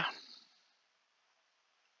sad.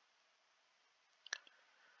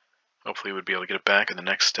 Hopefully we'd be able to get it back in the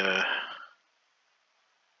next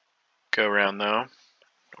go around though.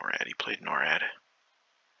 NORAD, he played NORAD.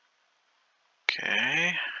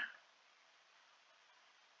 Okay.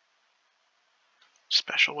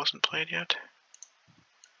 Special wasn't played yet.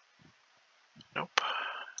 Nope.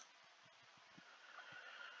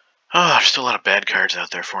 Oh, there's still a lot of bad cards out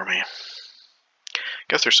there for me.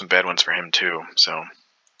 Guess there's some bad ones for him too, so.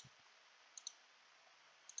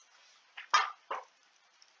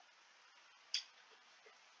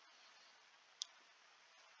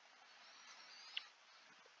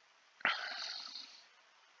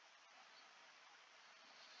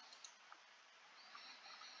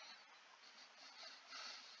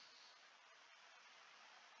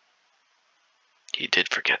 He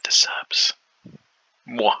did forget the subs.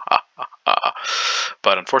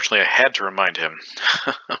 But unfortunately I had to remind him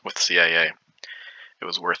with CIA. It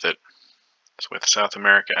was worth it. It's with South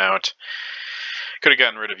America out. Could have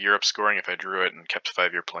gotten rid of Europe scoring if I drew it and kept the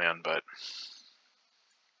 5-year plan, but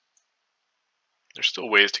there's still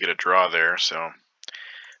ways to get a draw there, so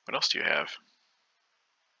what else do you have?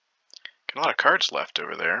 Got a lot of cards left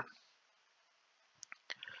over there.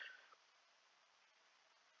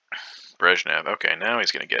 Brezhnev. Okay, now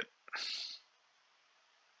he's going to get...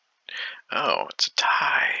 Oh, it's a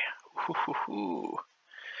tie. Ooh.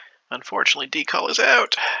 Unfortunately, Decall is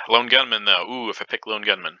out. Lone Gunman, though. Ooh, if I pick Lone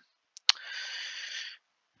Gunman.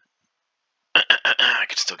 I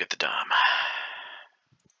could still get the Dom.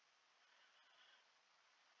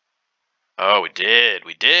 Oh, we did.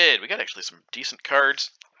 We did. We got actually some decent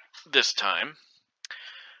cards this time.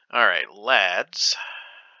 All right, lads.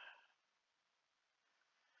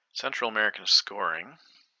 Central American scoring.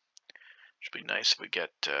 Should be nice if we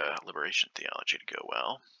get Liberation Theology to go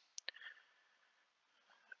well.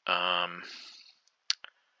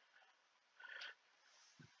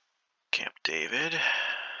 Camp David.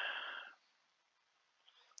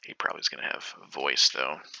 He probably is going to have voice,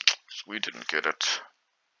 though. We didn't get it.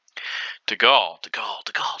 De Gaulle.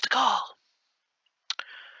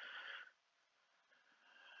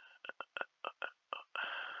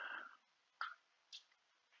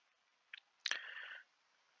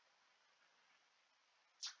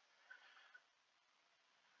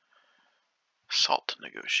 SALT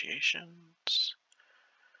negotiations.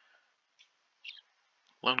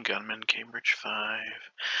 Lone Gunman, Cambridge 5.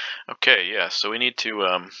 Okay, yeah, so we need to,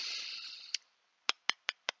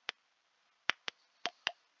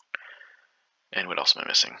 and what else am I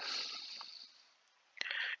missing?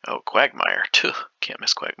 Oh, Quagmire. Can't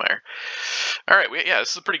miss Quagmire. All right, yeah,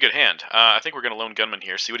 this is a pretty good hand. I think we're going to Lone Gunman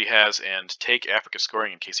here, see what he has, and take Africa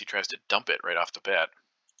scoring in case he tries to dump it right off the bat.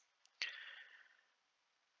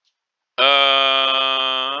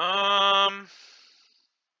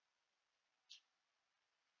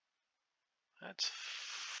 That's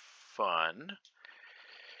fun.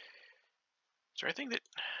 Is there anything that...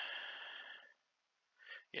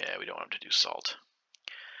 Yeah, we don't want him to do SALT.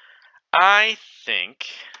 I think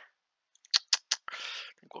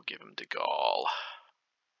we'll give him De Gaulle.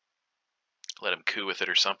 Let him coup with it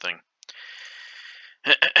or something.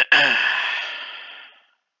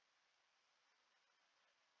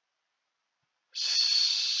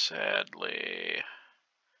 Sadly,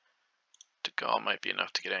 De Gaulle might be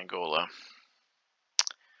enough to get Angola.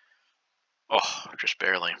 Oh, just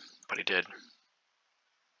barely, but he did.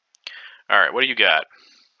 All right, what do you got?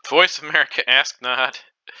 Voice of America, ask not.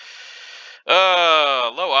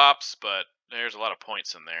 Low ops, but there's a lot of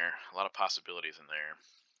points in there. A lot of possibilities in there.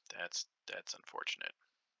 That's unfortunate.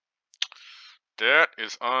 That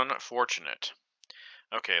is unfortunate.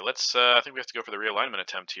 Okay, let's, I think we have to go for the realignment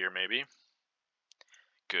attempt here, maybe.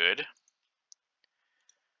 Good.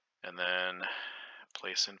 And then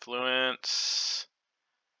place influence.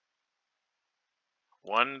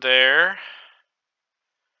 One there. I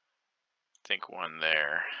think one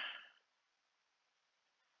there.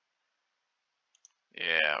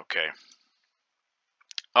 Yeah, okay.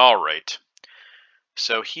 All right.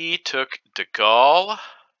 So he took de Gaulle.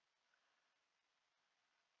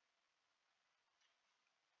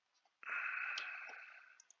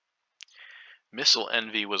 Missile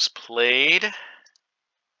Envy was played.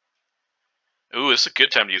 Ooh, this is a good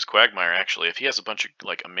time to use Quagmire, actually, if he has a bunch of,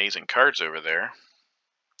 like, amazing cards over there.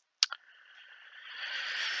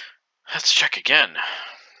 Let's check again.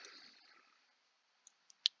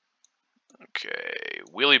 Okay,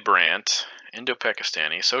 Willy Brandt,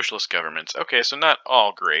 Indo-Pakistani, socialist governments. Okay, so not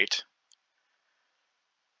all great.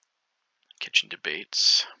 Kitchen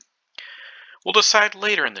debates. We'll decide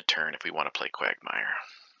later in the turn if we want to play Quagmire.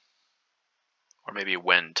 Or maybe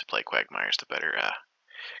when to play Quagmire is the better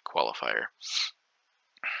qualifier.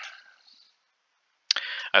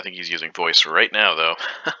 I think he's using voice right now, though.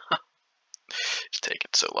 It's taking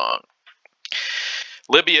so long.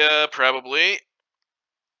 Libya, probably.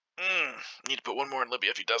 Need to put one more in Libya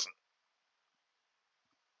if he doesn't.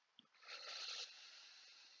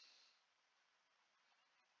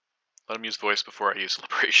 Let him use voice before I use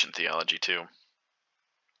liberation theology, too.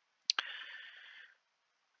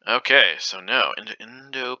 Okay, so no,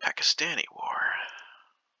 Indo-Pakistani war.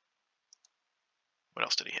 What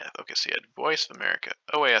else did he have? Okay, so he had Voice of America,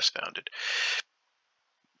 OAS founded.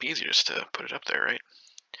 Be easier just to put it up there, right?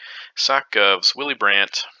 SocGovs, Willy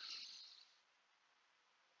Brandt.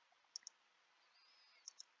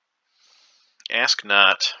 Ask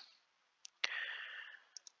Not.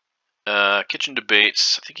 Kitchen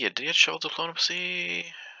debates. I think he had shovel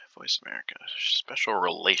diplomacy. Voice America. Special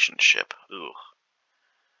relationship. Ooh.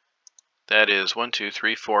 That is 1, 2,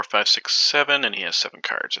 3, 4, 5, 6, 7, and he has 7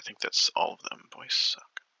 cards. I think that's all of them. Voice.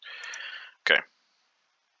 Okay.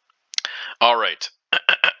 All right.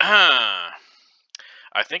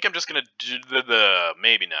 I think I'm just gonna do the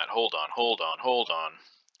maybe not. Hold on.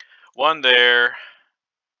 One there.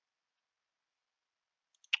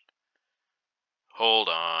 Hold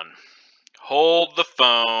on. Hold the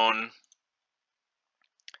phone.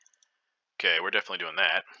 Okay, we're definitely doing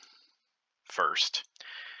that first.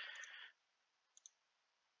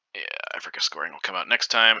 Yeah, Africa scoring will come out next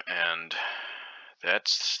time, and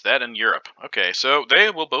that's that in Europe. Okay, so they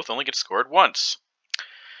will both only get scored once.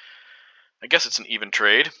 I guess it's an even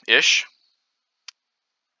trade-ish.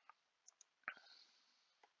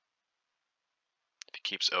 If he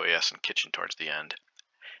keeps OAS and Kitchen towards the end,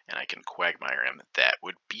 and I can Quagmire him, that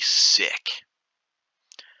would be sick.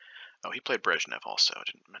 Oh, he played Brezhnev also. I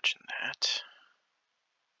didn't mention that.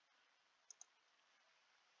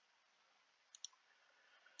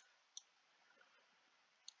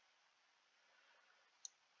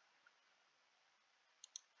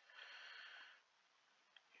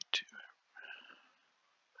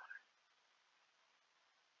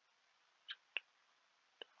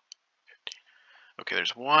 Okay,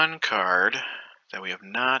 there's one card that we have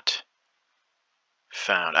not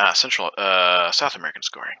found. South American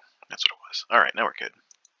scoring. That's what it was. All right, now we're good.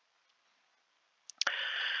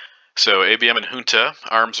 So ABM and Junta,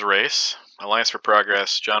 arms race, Alliance for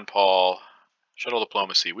Progress, John Paul, shuttle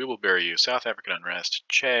diplomacy, we will bury you, South African unrest,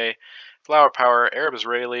 Che, flower power, Arab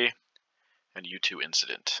Israeli, and U2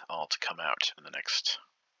 incident, all to come out in the next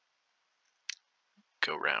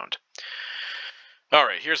go round. All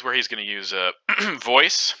right, here's where he's going to use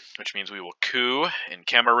voice, which means we will coup in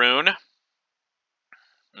Cameroon.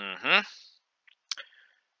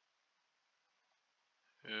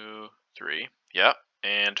 2, 3, yep,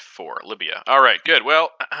 and 4, Libya. All right, good.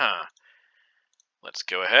 Well, let's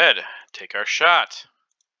go ahead, take our shot.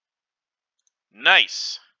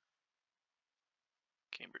 Nice.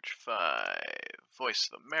 Cambridge 5, Voice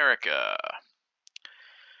of America.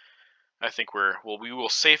 I think we will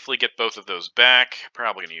safely get both of those back.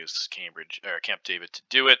 Probably gonna use Cambridge or Camp David to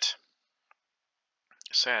do it.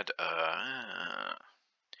 Sad.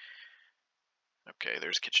 Okay,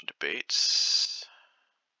 there's kitchen debates.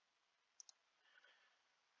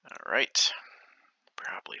 All right,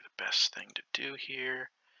 probably the best thing to do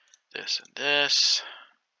here. This and this.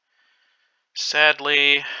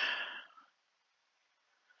 Sadly,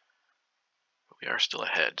 we are still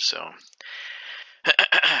ahead, so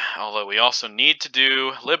Although we also need to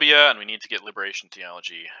do Libya, and we need to get Liberation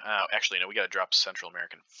Theology. Actually, no, we got to drop Central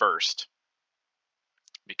American first,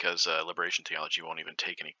 because Liberation Theology won't even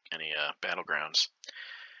take any battlegrounds.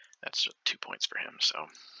 That's 2 points for him, so...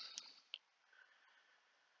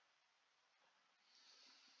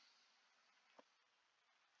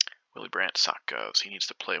 Willy Brandt Sockgovs. He needs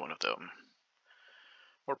to play one of them.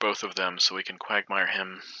 Or both of them, so we can quagmire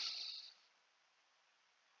him.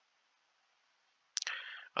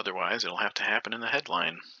 Otherwise, it'll have to happen in the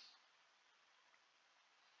headline.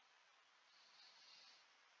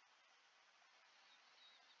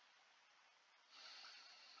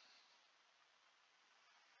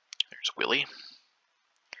 There's Willy.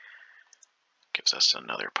 Gives us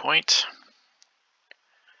another point.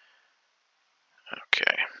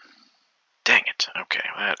 Okay. Dang it. Okay,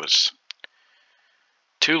 that was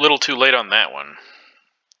too little too late on that one.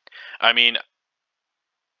 I mean,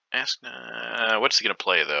 what's he going to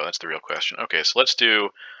play, though? That's the real question. Okay, so let's do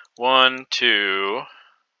 1, 2,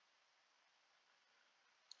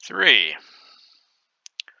 3.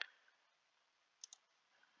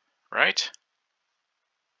 Right?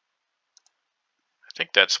 I think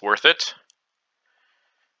that's worth it.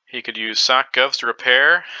 He could use Sockgovs to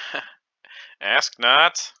repair. Ask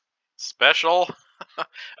not. Special.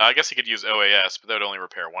 I guess he could use OAS, but that would only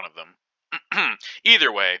repair one of them.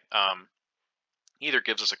 Either way, either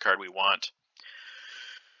gives us a card we want,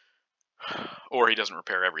 or he doesn't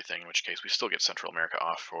repair everything, in which case we still get Central America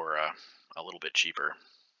off for a little bit cheaper.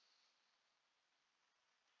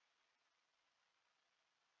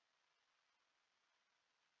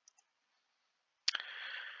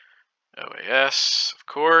 OAS, of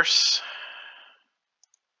course.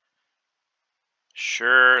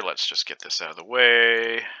 Sure, let's just get this out of the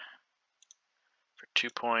way for 2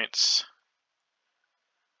 points.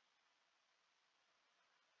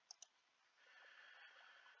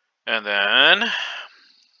 And then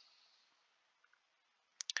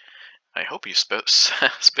I hope he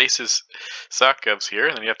spaces Sockgovs here,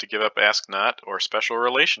 and then you have to give up Ask Not or Special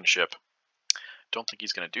Relationship. Don't think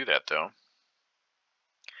he's going to do that, though.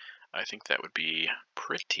 I think that would be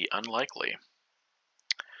pretty unlikely.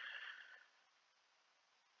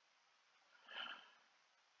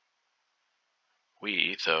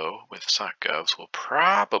 We, though, with Sockgovs, will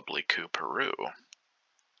probably coup Peru.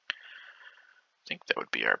 I think that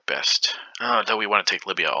would be our best. Though we want to take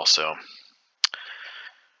Libya also.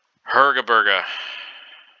 Hergaberga.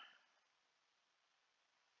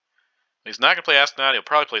 He's not going to play Ask Not. He'll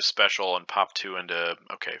probably play Special and pop 2 into...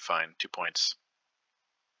 Okay, fine. 2 points.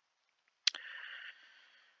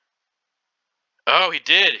 Oh, he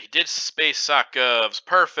did. He did space Sockgovs.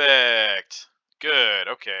 Perfect. Good.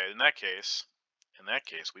 Okay, in that case,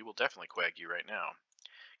 we will definitely quag you right now,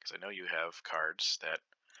 because I know you have cards that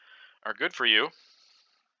are good for you.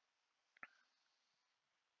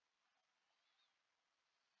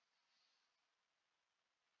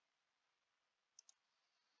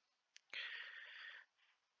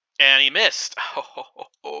 And he missed.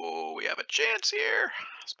 Oh, we have a chance here.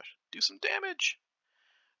 Do some damage.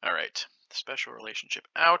 All right. Special Relationship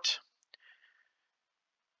out.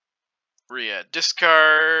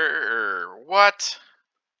 Discard. What?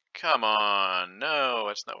 Come on. No,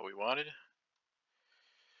 that's not what we wanted.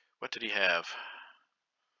 What did he have?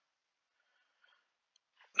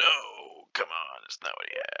 No, come on. That's not what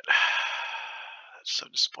he had. That's so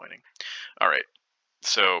disappointing. All right.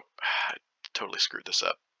 So, I totally screwed this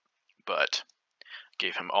up, but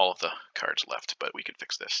gave him all of the cards left, but we could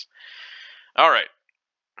fix this. All right.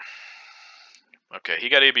 Okay, he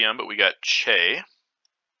got ABM, but we got Che.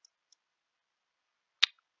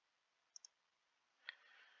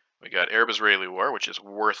 We got Arab-Israeli War, which is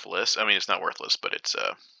worthless. I mean, it's not worthless, but it's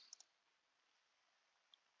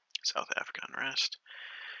South African unrest.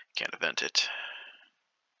 Can't event it.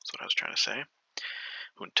 That's what I was trying to say.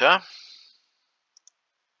 Junta.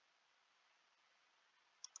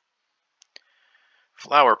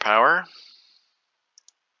 Flower Power.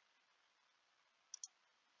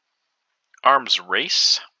 Arms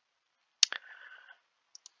Race.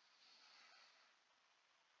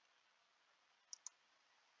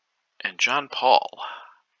 And John Paul.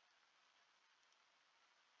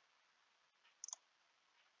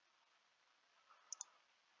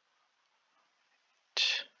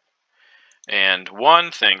 And one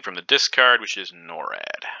thing from the discard, which is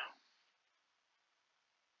NORAD.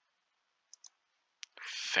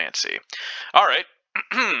 Fancy. All right.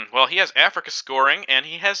 Well, he has Africa scoring, and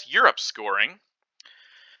he has Europe scoring.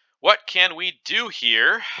 What can we do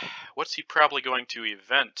here? What's he probably going to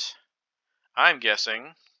event? I'm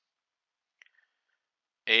guessing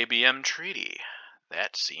ABM Treaty.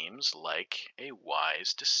 That seems like a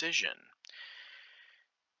wise decision.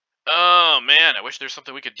 Oh man, I wish there's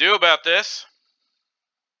something we could do about this.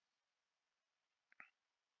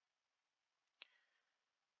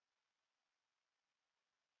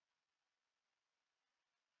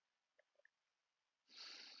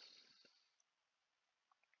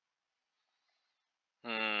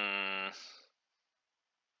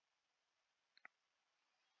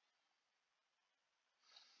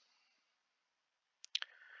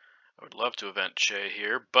 I would love to event Che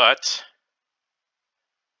here, but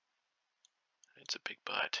it's a big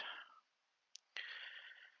but.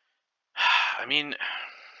 I mean,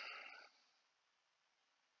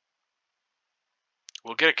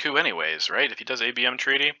 we'll get a coup anyways, right? If he does ABM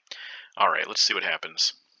treaty. All right, let's see what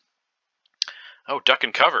happens. Oh, duck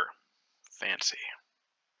and cover. Fancy.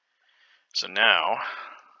 So now,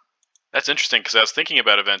 that's interesting because I was thinking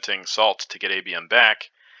about eventing Salt to get ABM back,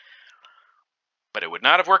 but it would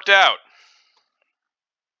not have worked out.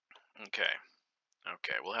 Okay.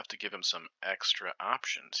 Okay, we'll have to give him some extra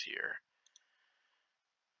options here.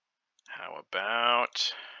 How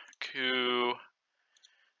about coup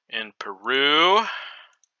in Peru?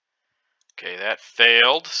 Okay, that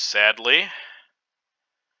failed, sadly.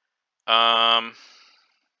 All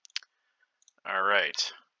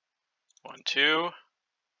right. 1, 2,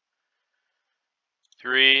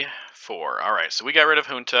 3, 4. All right, so we got rid of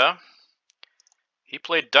Junta. He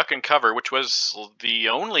played duck and cover, which was the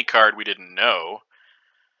only card we didn't know.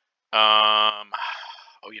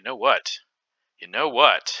 Oh, you know what? You know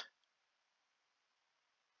what?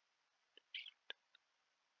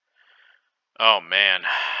 Oh man,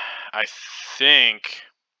 I think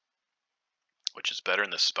which is better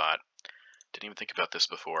in this spot. Didn't even think about this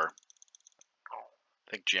before.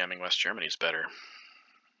 I think jamming West Germany is better.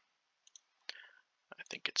 I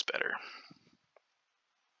think it's better.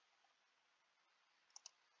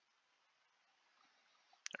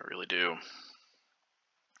 I really do.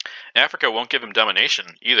 Africa won't give him domination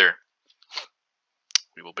either.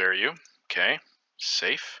 We will bury you. Okay,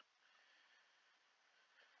 safe.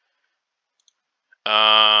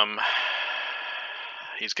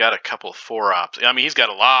 He's got a couple 4 ops. I mean, he's got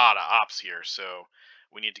a lot of ops here, so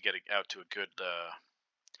we need to get out to a good.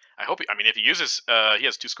 I hope. I mean, if he uses, he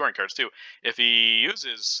has 2 scoring cards too. If he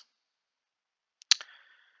uses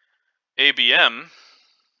ABM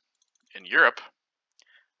in Europe,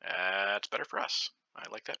 that's better for us. I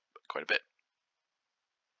like that quite a bit.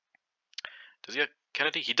 Does he have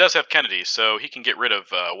Kennedy? He does have Kennedy, so he can get rid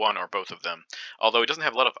of one or both of them. Although he doesn't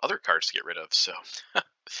have a lot of other cards to get rid of, so.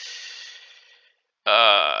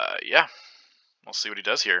 Yeah. We'll see what he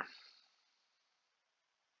does here.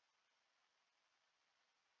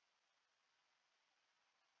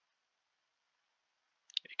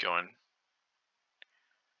 Going.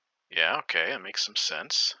 Yeah, okay, that makes some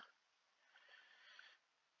sense.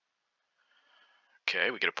 Okay,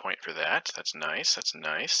 we get a point for that. That's nice. That's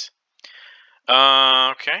nice.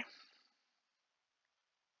 Okay. I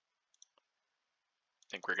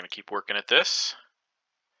think we're going to keep working at this.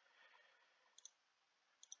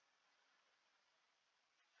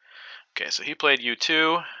 Okay, so he played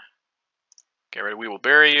U2. Get ready, we will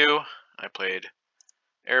bury you. I played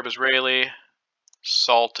Arab Israeli,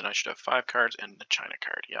 Salt, and I should have 5 cards and the China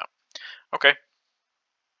card. Yeah. Okay.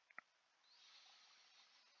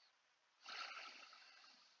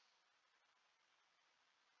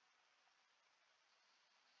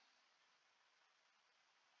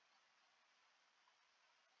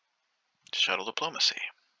 Shuttle diplomacy.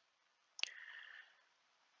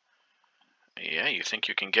 Yeah, you think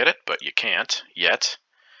you can get it, but you can't yet.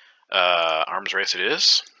 Arms race it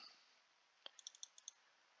is.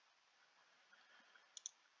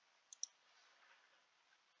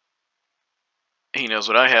 He knows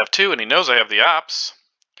what I have too, and he knows I have the ops.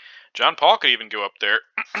 John Paul could even go up there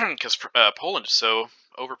because Poland is so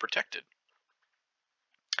overprotected.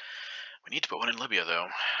 We need to put 1 in Libya, though.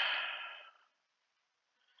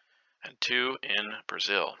 And 2 in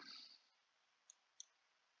Brazil.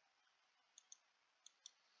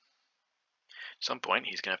 At some point,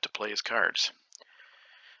 he's going to have to play his cards.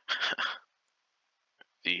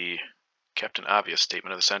 The Captain Obvious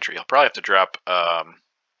statement of the century. He'll probably have to drop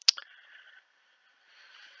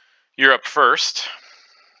Europe first.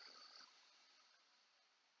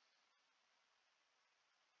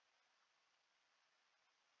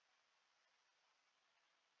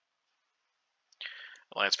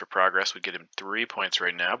 Alliance for Progress would get him 3 points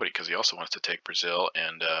right now, but because he also wants to take Brazil,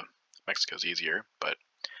 and Mexico's easier, but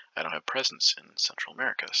I don't have presence in Central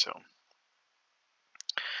America, so.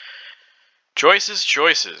 Choices,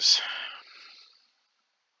 choices.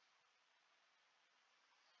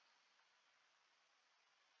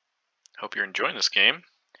 Hope you're enjoying this game.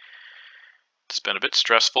 It's been a bit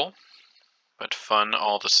stressful, but fun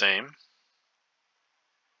all the same.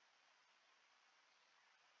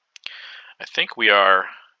 I think we are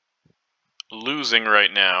losing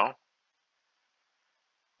right now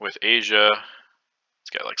with Asia.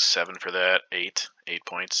 He's got like 7 for that, 8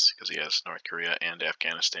 points, because he has North Korea and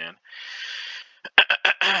Afghanistan.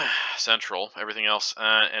 Central, everything else,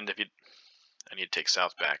 and if you, I need to take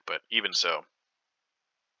South back, but even so,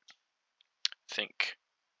 think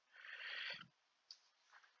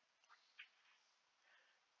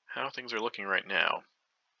how things are looking right now.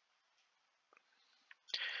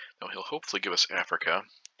 Though he'll hopefully give us Africa.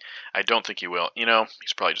 I don't think he will. You know,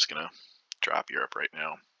 he's probably just gonna drop Europe right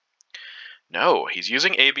now. No, he's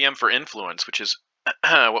using ABM for influence, which is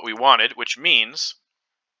what we wanted, which means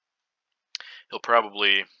he'll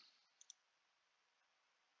probably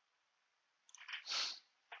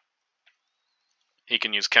he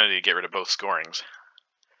can use Kennedy to get rid of both scorings.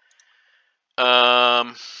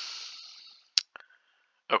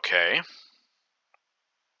 Okay.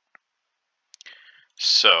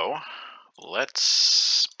 So,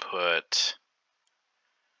 let's put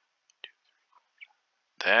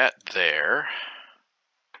that there.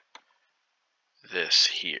 This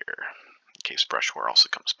here, in case Brush War also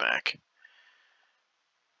comes back.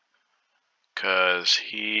 Because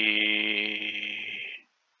he...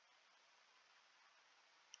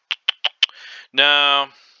 No,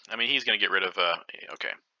 I mean, he's going to get rid of...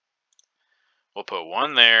 okay. We'll put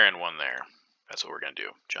 1 there and 1 there. That's what we're going to do,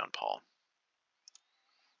 John Paul.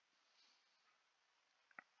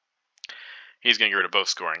 He's going to get rid of both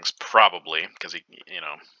scorings, probably, because he, you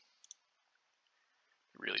know,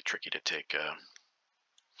 really tricky to take.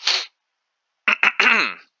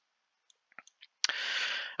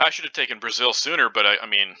 I should have taken Brazil sooner, but I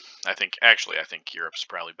mean, I think Europe's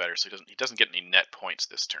probably better. So he doesn't get any net points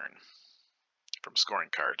this turn from scoring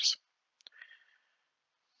cards.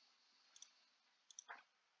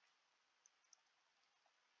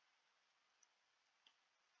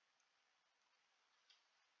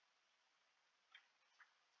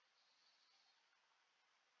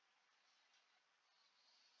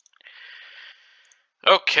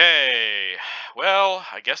 Okay, well,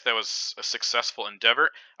 I guess that was a successful endeavor.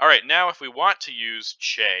 All right, now if we want to use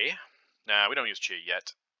Che, nah, we don't use Che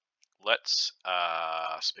yet. Let's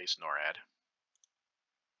space NORAD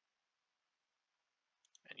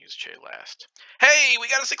and use Che last. Hey, we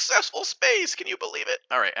got a successful space! Can you believe it?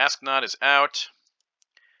 All right, Asknod is out.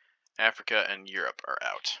 Africa and Europe are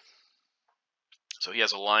out. So he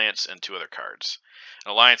has Alliance and 2 other cards.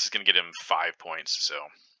 And Alliance is going to get him 5 points, so...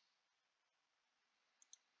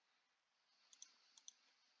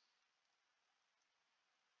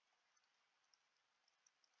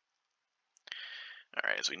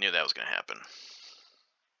 Alright, as we knew that was going to happen.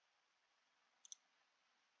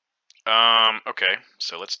 Okay,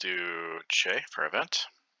 so let's do Che for event.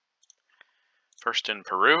 First in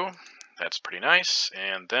Peru, that's pretty nice.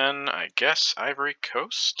 And then, I guess, Ivory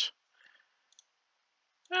Coast?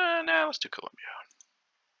 Nah, let's do Colombia.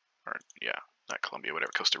 Or, yeah, not Colombia,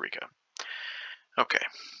 whatever, Costa Rica. Okay.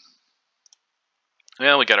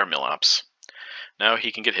 Well, we got our Mill-Ops. Now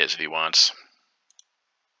he can get his if he wants.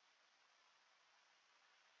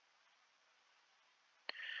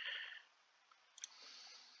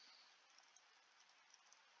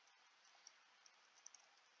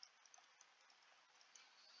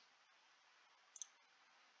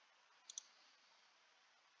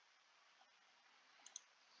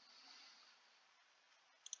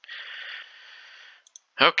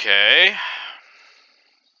 Okay.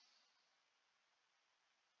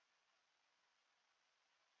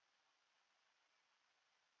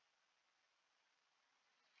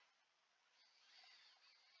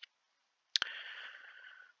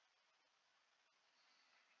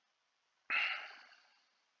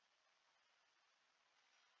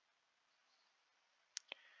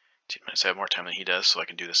 I have more time than he does, so I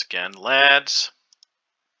can do this again. Lads.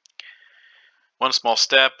 1 small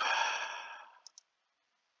step.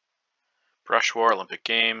 Brush War, Olympic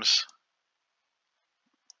Games.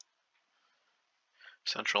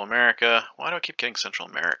 Central America. Why do I keep getting Central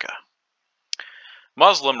America?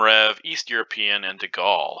 Muslim Rev, East European, and De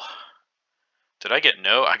Gaulle. Did I get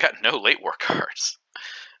no? I got no late war cards.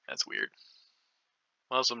 That's weird.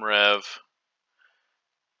 Muslim Rev,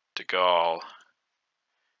 De Gaulle,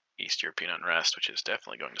 East European Unrest, which is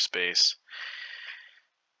definitely going to space.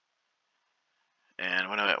 And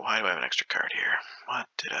why do I have an extra card here? What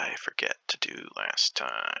did I forget to do last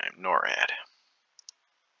time? NORAD.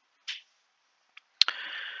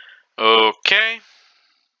 Okay.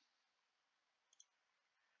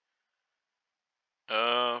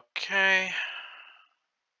 Okay.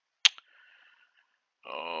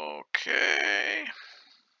 Okay.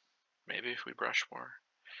 Maybe if we brush more.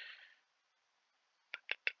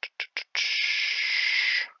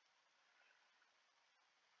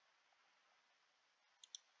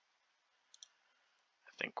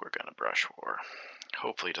 I think we're gonna brush war.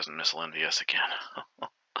 Hopefully he doesn't missile envy us again.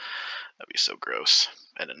 That'd be so gross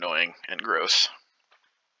and annoying and gross.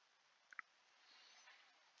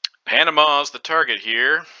 Panama's the target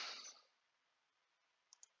here.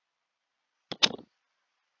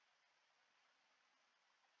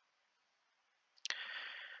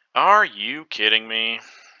 Are you kidding me?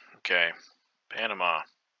 Okay, Panama.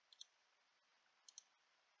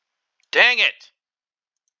 Dang it!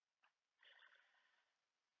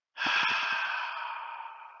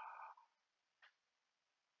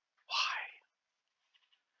 Why?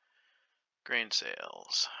 Grain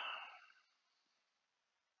sales.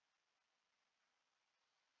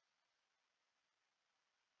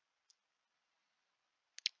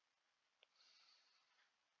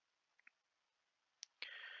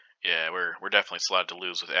 Yeah, we're definitely slotted to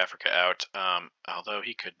lose with Africa out. Although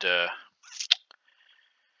he could.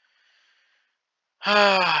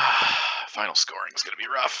 Final scoring's gonna be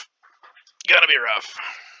rough. Gonna be rough.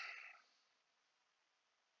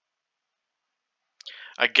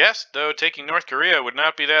 I guess though taking North Korea would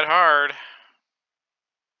not be that hard.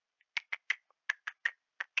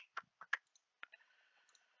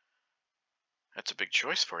 That's a big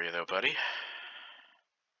choice for you though, buddy.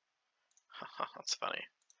 That's funny.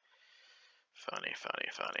 Funny, funny,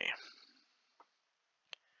 funny.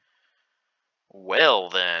 Well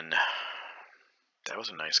then, that was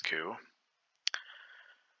a nice coup.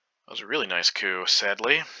 That was a really nice coup,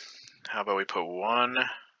 sadly. How about we put one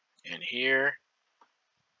in here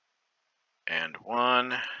and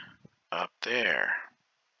one up there.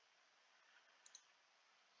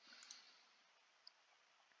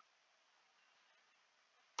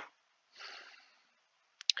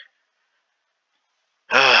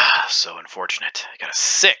 So unfortunate. I got a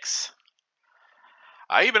 6.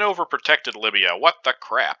 I even overprotected Libya. What the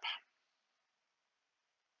crap?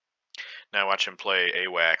 Now watch him play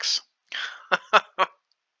AWACS.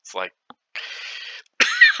 It's like,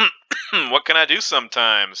 what can I do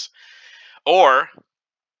sometimes? Or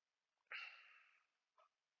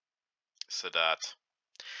Sadat.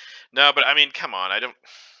 No, but I mean, come on. I don't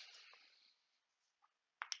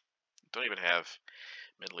even have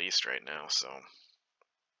Middle East right now, so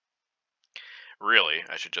really,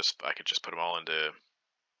 I could just put them all into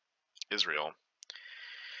Israel.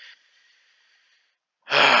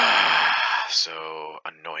 So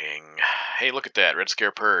annoying. Hey, look at that. Red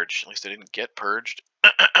Scare Purge. At least I didn't get purged.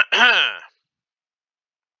 That's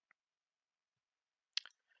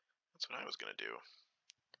what I was going to do.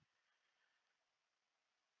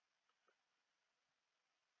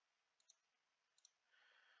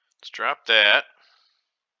 Let's drop that.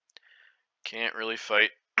 Can't really fight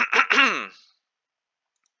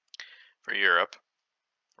for Europe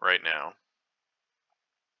right now.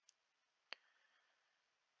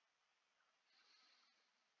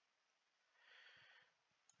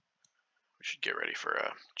 We should get ready for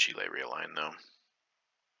a Chile realign, though.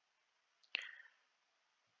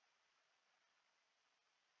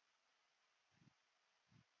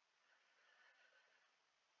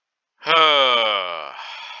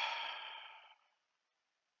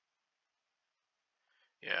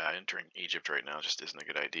 Yeah, entering Egypt right now just isn't a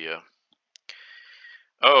good idea.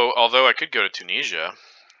 Oh, although I could go to Tunisia.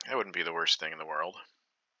 That wouldn't be the worst thing in the world.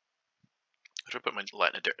 Should I put my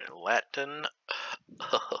Latin?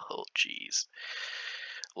 Oh, jeez.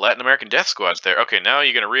 Latin American Death Squad's there. Okay, now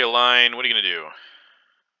you're going to realign. What are you going to do?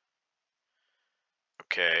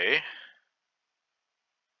 Okay.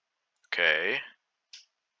 Okay.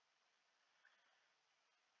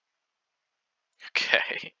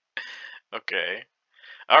 Okay. Okay.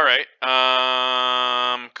 All right.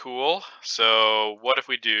 Cool. So what if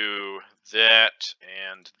we do that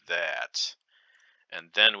and that, and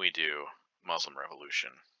then we do Muslim Revolution?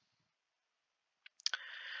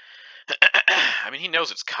 I mean, he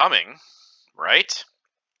knows it's coming, right?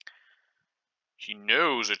 He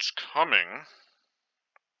knows it's coming.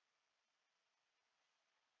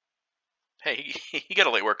 Hey, he got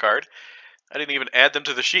a late work card. I didn't even add them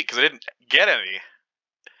to the sheet because I didn't get any.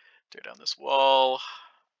 Tear down this wall.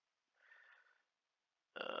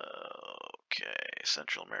 Okay,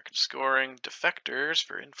 Central American scoring. Defectors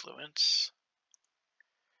for influence.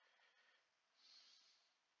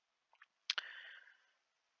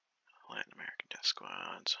 Latin American Death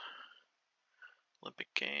Squads.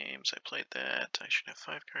 Olympic Games. I played that. I should have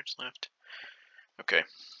 5 cards left. Okay.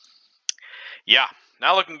 Yeah,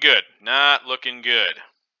 not looking good. Not looking good.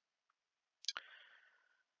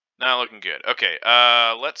 Not looking good. Okay,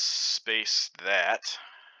 let's space that.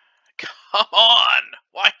 Come on!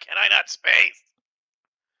 Why can I not space?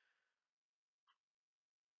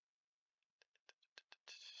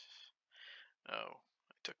 Oh,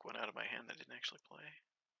 I took one out of my hand that didn't actually play.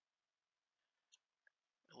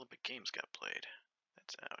 Olympic Games got played.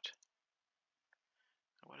 That's out.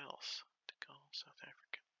 What else? Tikal, South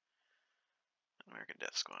Africa. American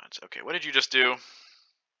Death Squads. Okay, what did you just do?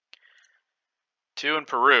 2 in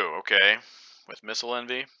Peru, okay. With Missile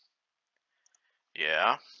Envy.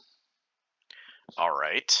 Yeah.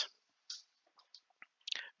 Alright.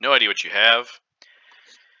 No idea what you have.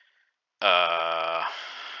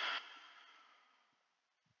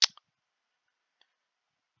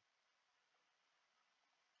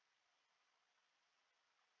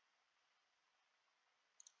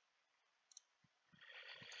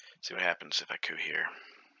 See what happens if I coup here.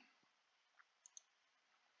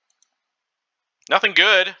 Nothing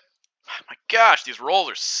good. Oh my gosh, these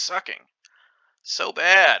rolls are sucking. So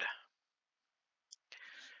bad.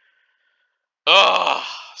 Ugh,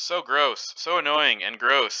 so gross. So annoying and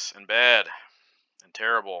gross and bad and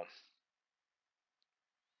terrible.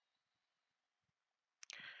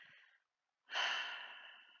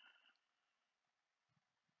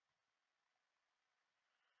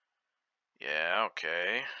 Yeah,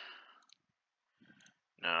 okay.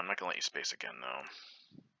 No, I'm not gonna let you space again, though.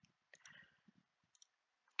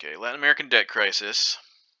 Okay, Latin American debt crisis.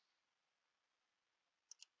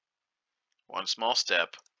 One small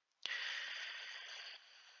step.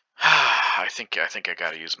 I think I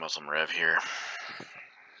gotta use Muslim Rev here.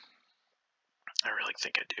 I really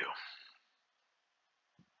think I do.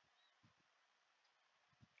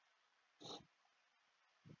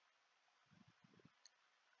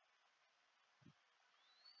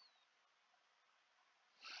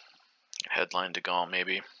 Headline de Gaulle,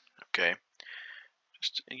 maybe. Okay.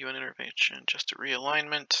 Just a UN intervention, just a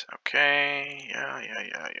realignment. Okay. Yeah.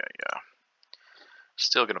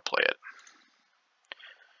 Still gonna play it.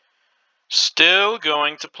 Still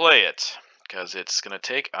going to play it. Because it's gonna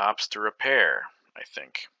take ops to repair, I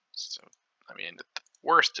think. So, I mean, at the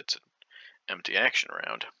worst, it's an empty action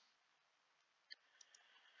round.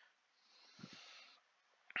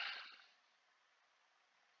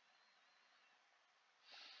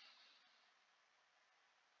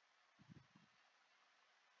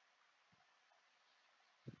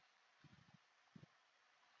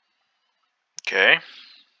 Okay.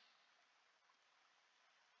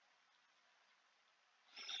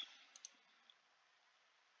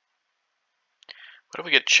 What if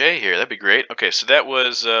we get Che here? That'd be great. Okay, so that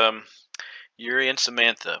was Yuri and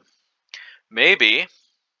Samantha. Maybe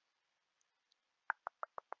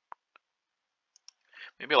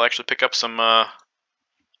I'll actually pick up some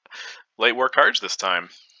late war cards this time.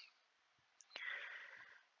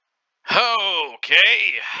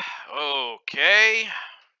 Okay.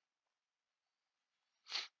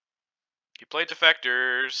 He played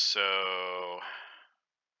Defectors, so...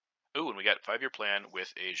 Ooh, and we got 5-year plan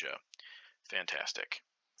with Asia. Fantastic.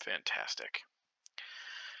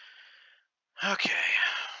 Okay.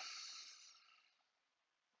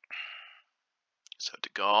 So de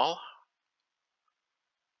Gaulle.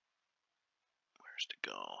 Where's de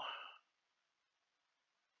Gaulle?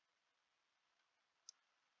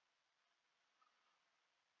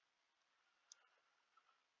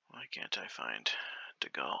 Why can't I find de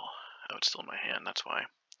Gaulle? Oh, it's still in my hand, that's why.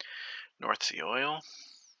 North Sea Oil.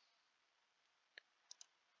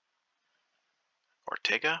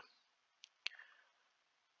 Ortega.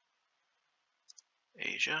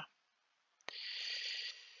 Asia.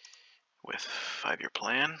 With 5-year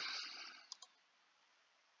plan.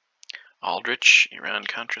 Aldrich, Iran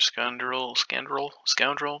Contra scoundrel.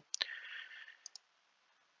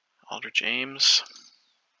 Aldrich Ames.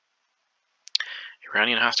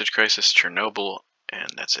 Iranian hostage crisis, Chernobyl, and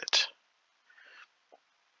that's it.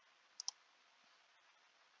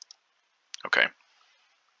 Okay.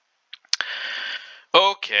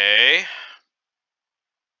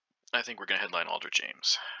 I think we're going to headline Aldrich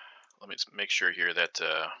Ames. Let me make sure here that,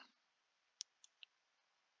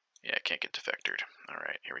 yeah, I can't get defectored. All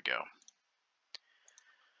right, here we go.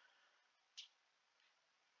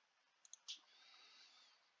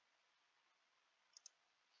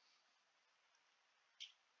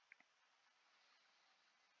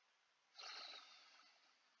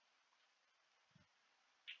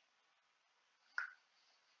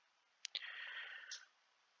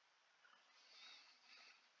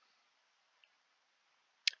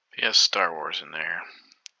 He has Star Wars in there.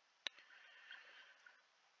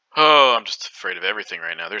 Oh, I'm just afraid of everything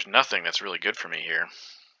right now. There's nothing that's really good for me here.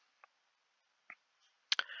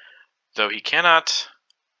 Though he cannot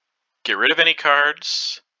get rid of any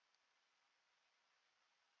cards.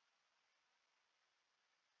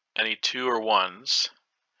 Any 2 or 1s.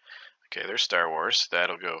 Okay, there's Star Wars.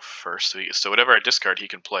 That'll go first. So whatever I discard, he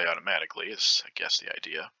can play automatically, is, I guess, the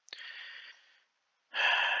idea.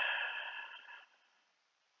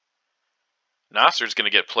 Nasser's going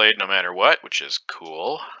to get played no matter what, which is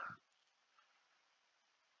cool.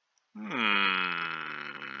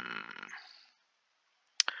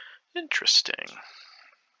 Interesting.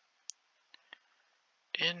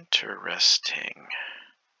 Interesting.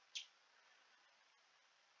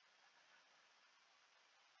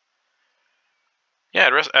 Yeah,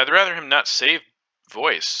 I'd rather him not save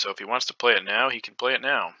voice, so if he wants to play it now, he can play it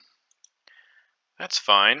now. That's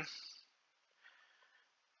fine.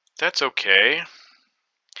 That's okay.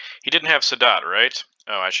 He didn't have Sadat, right?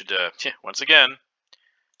 Oh, I should, once again,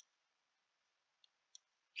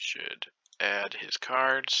 should add his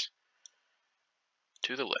cards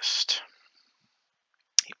to the list.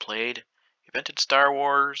 He played Invented Star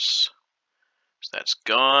Wars, so that's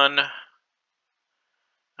gone.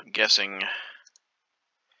 I'm guessing,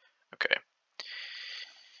 okay.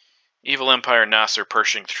 Evil Empire, Nasser,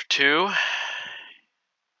 Pershing 2.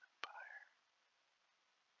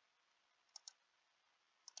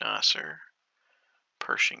 Nasser,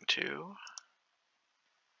 Pershing 2.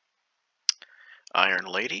 Iron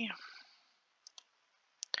Lady.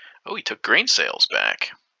 Oh, he took grain sales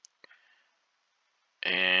back.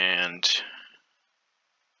 And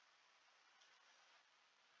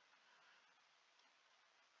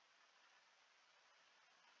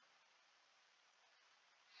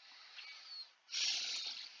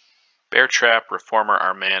Bear Trap, Reformer,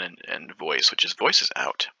 Our Man, and Voice, which is Voice is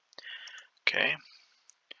out. Okay.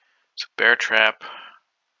 So Bear Trap,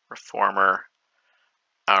 Reformer,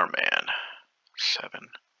 Our Man. 7.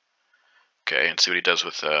 Okay, and see what he does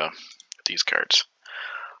with these cards.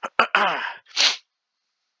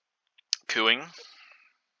 Cooing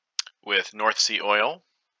with North Sea Oil.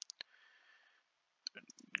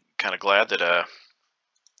 Kind of glad that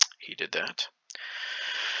he did that.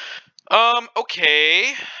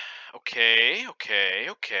 Okay.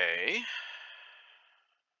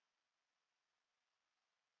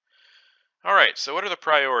 All right, so what are the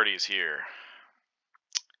priorities here?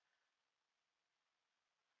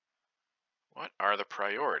 What are the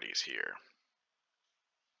priorities here?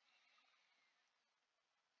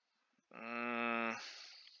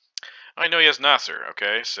 I know he has Nasser,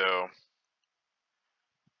 okay, so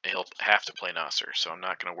he'll have to play Nasser, so I'm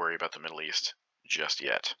not going to worry about the Middle East just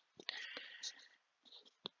yet.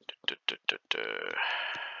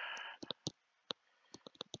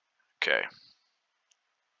 Okay.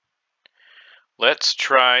 Let's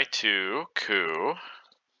try to coup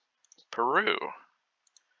Peru.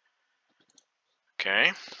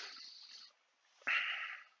 Okay.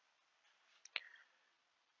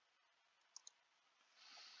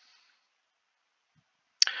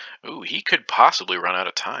 Ooh, he could possibly run out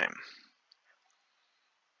of time.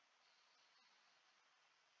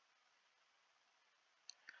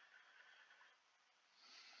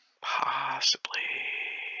 Possibly.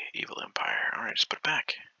 Evil Empire. Alright, just put it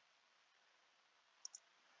back.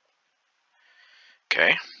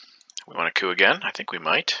 Okay. We want to coup again? I think we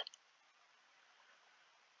might.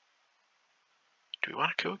 Do we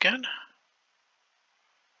want to coup again?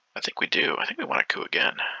 I think we do. I think we want to coup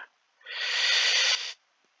again.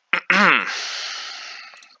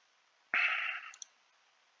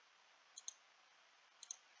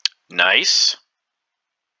 Nice.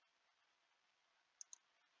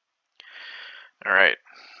 All right.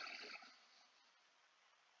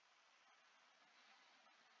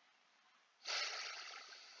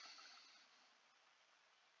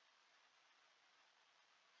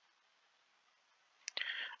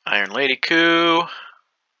 Iron Lady coup.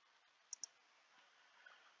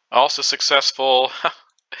 Also successful.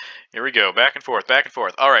 Here we go. Back and forth, back and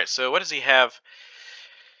forth. All right, so what does he have?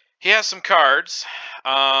 He has some cards.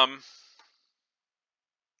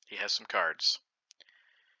 He has some cards.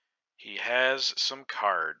 He has some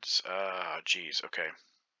cards. Geez. Okay.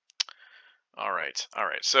 All right. All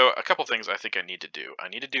right. So a couple things I think I need to do. I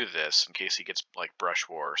need to do this in case he gets like Brush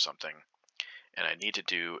War or something. And I need to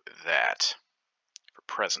do that for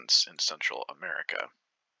presence in Central America.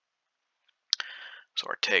 So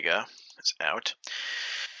Ortega is out.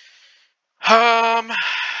 I'm gonna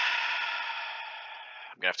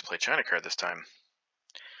have to play China card this time.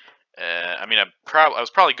 I mean, I was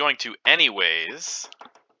probably going to anyways.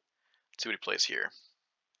 Let's see what he plays here.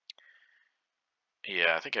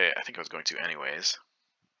 Yeah, I think I was going to anyways.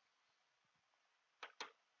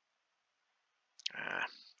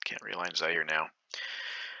 Can't realign Zaire now.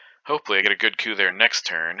 Hopefully I get a good coup there next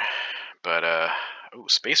turn. But, ooh,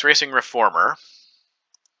 Space Racing Reformer.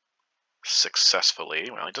 Successfully.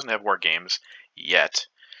 Well, he doesn't have War Games yet.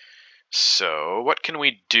 So, what can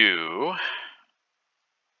we do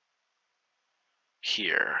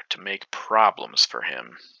here to make problems for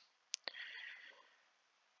him?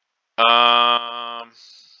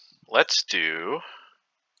 Let's do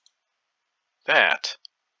that.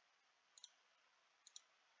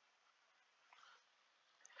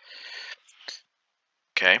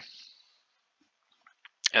 Okay.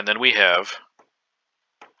 And then we're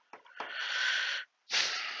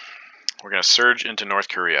going to surge into North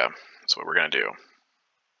Korea. That's what we're going to do.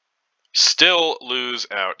 Still lose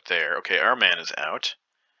out there. Okay, our man is out.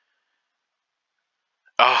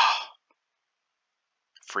 Oh.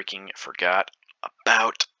 Freaking forgot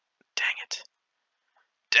about. Dang it.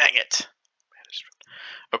 Dang it.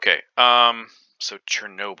 Okay, so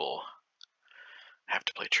Chernobyl. I have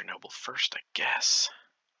to play Chernobyl first, I guess.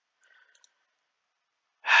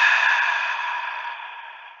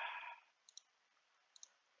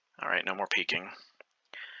 Alright, no more peeking.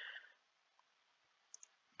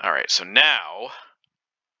 Alright, so now...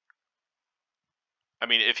 I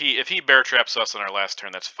mean, if he bear traps us on our last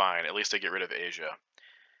turn, that's fine. At least I get rid of Asia.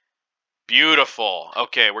 Beautiful.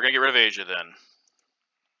 Okay, we're gonna get rid of Asia then.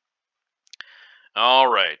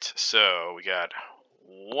 Alright, so we got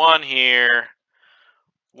one here,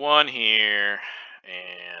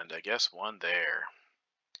 and I guess one there.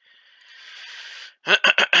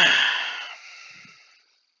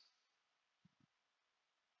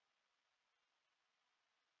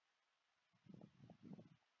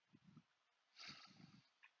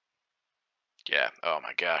 Yeah, oh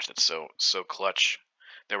my gosh, that's so clutch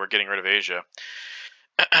that we're getting rid of Asia.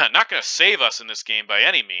 Not going to save us in this game by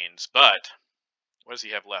any means, but what does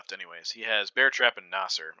he have left anyways? He has Bear Trap and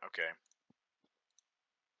Nasser. Okay.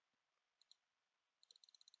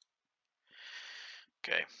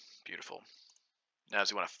 Okay, beautiful. Now does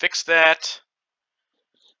he want to fix that?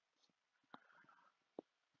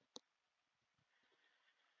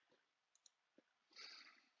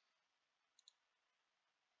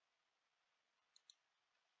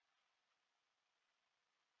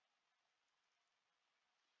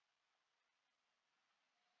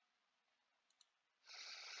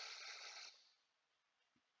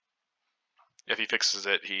 If he fixes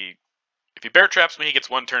it, if he bear traps me, he gets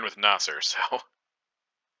one turn with Nasser, so...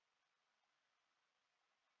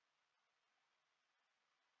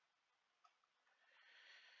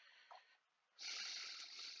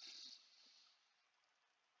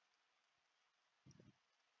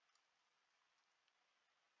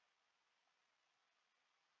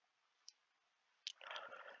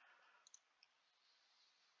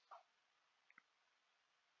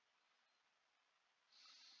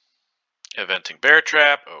 Eventing Bear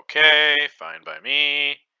Trap, okay, fine by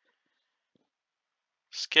me.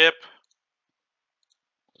 Skip.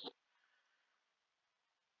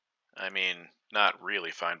 I mean, not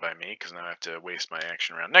really fine by me, because now I have to waste my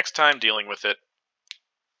action round next time dealing with it.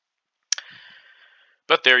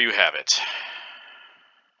 But there you have it.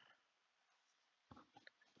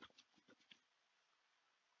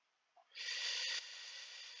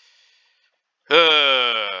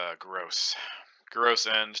 Gross. Gross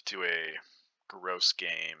end to a gross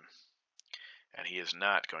game. And he is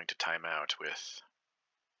not going to time out with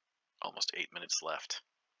almost 8 minutes left.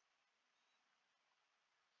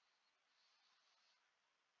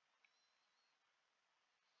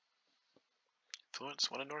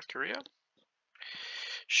 Influence one in North Korea?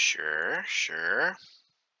 Sure, sure.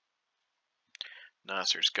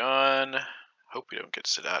 Nasser's gone. Hope we don't get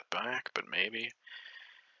Sadat back, but maybe.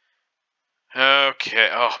 Okay,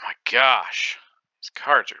 oh my gosh. These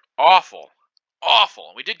cards are awful.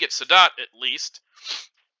 Awful. We did get Sadat at least.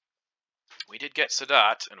 We did get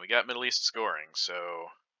Sadat, and we got Middle East scoring, so...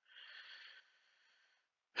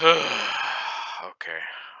 Okay,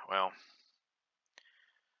 well...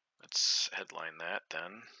 Let's headline that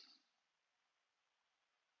then.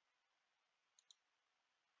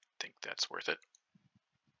 Think that's worth it.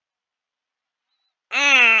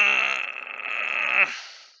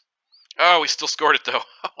 Oh, we still scored it though.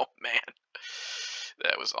 Oh man,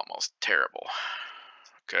 that was almost terrible.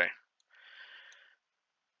 Okay.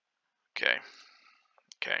 Okay.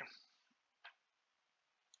 Okay.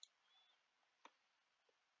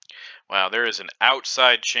 Wow, there is an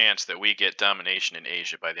outside chance that we get domination in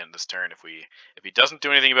Asia by the end of this turn if he doesn't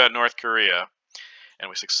do anything about North Korea, and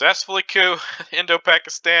we successfully coup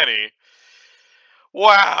Indo-Pakistani.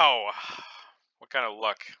 Wow, what kind of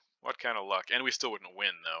luck? What kind of luck? And we still wouldn't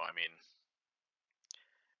win though. I mean,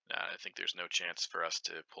 I think there's no chance for us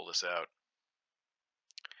to pull this out.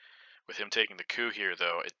 With him taking the coup here,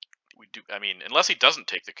 though, we do. I mean, unless he doesn't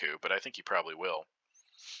take the coup, but I think he probably will.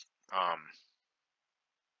 Our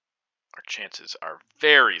chances are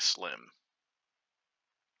very slim.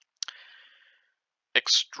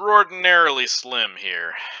 Extraordinarily slim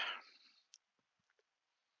here.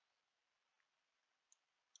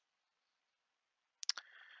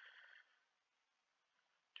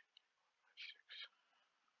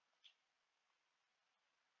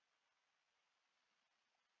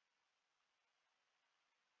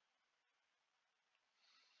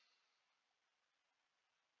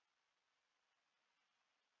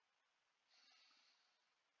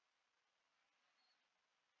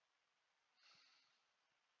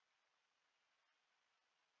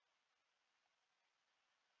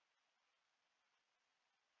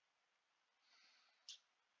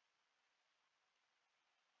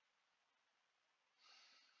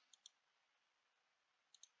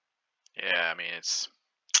 Yeah, I mean, it's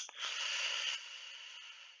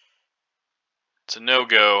a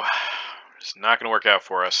no-go. It's not going to work out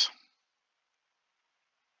for us.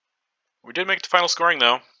 We did make the final scoring,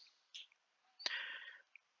 though.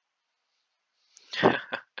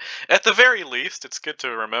 At the very least, it's good to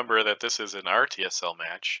remember that this is an RTSL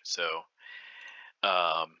match, so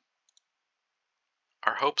our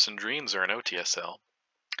hopes and dreams are in OTSL.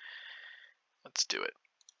 Let's do it.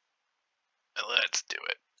 Let's do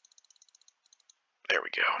it. There we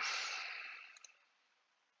go.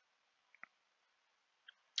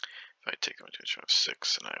 If I take him to a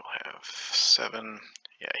 6, and I will have 7.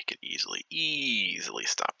 Yeah, he could easily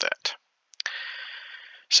stop that.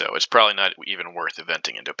 So it's probably not even worth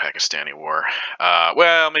eventing into Pakistani war.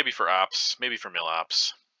 Well, maybe for ops, maybe for mill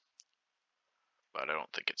ops, but I don't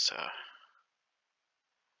think it's going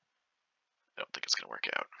to work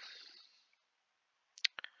out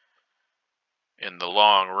in the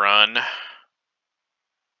long run.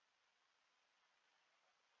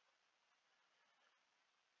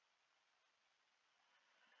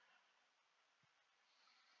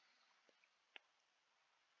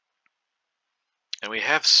 And we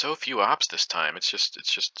have so few ops this time. It's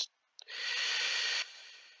just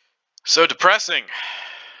so depressing.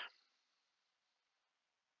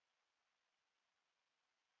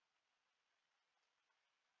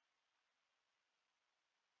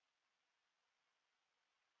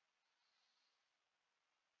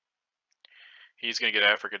 He's going to get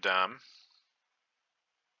Africa Dom.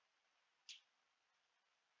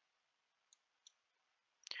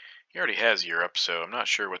 He already has Europe, so I'm not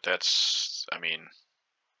sure what that's. I mean,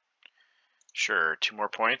 sure, 2 more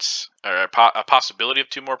points, or a possibility of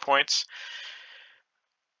 2 more points.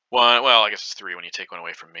 One, well, I guess it's 3 when you take one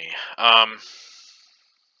away from me.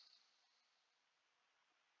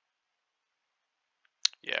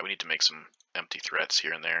 Yeah, we need to make some empty threats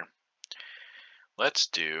here and there. Let's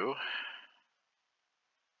do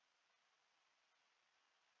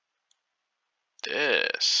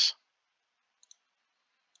this.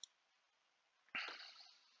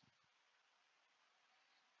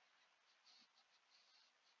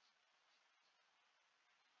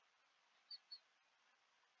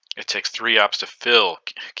 It takes 3 ops to fill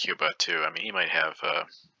Cuba, too. I mean, he might have, like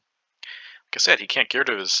I said, he can't get rid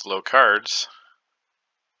of his low cards.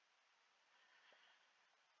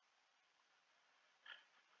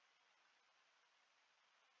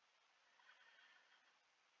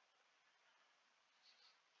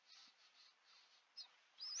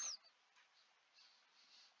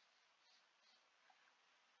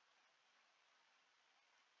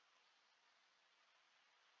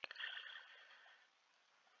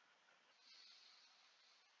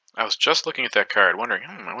 I was just looking at that card, wondering,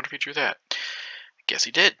 I wonder if he drew that. I guess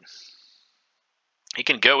he did. He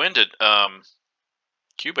can go into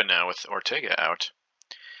Cuba now with Ortega out.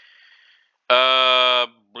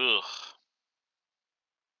 Ugh.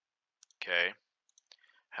 Okay.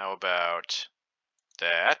 How about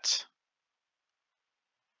that?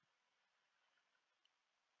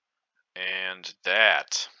 And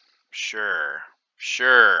that. Sure.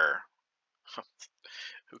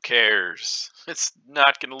 Who cares? It's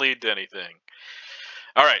not going to lead to anything.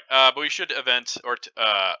 All right, but we should event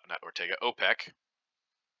not Ortega, OPEC.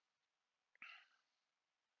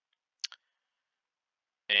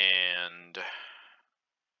 And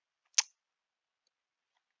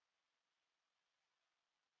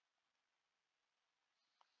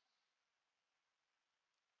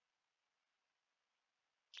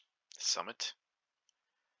summit.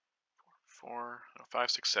 4, 5,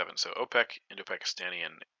 6, 7. So OPEC, Indo-Pakistani,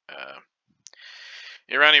 and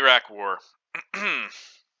Iran-Iraq war.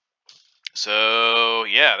 So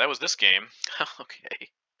yeah, that was this game. Okay.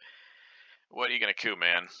 What are you gonna coup,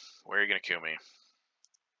 man? Where are you gonna coup me?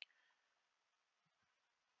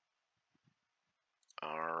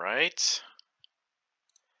 Alright.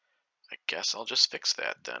 I guess I'll just fix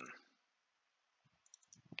that then.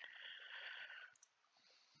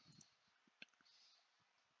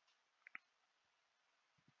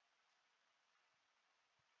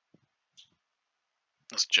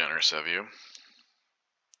 That's generous of you.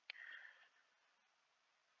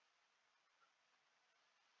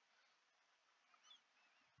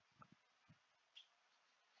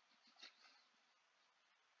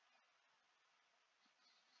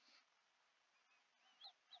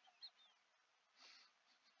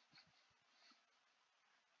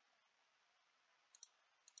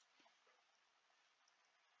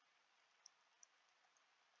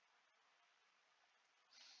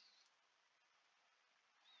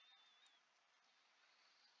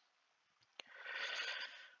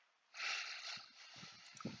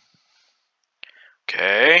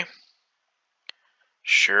 Okay.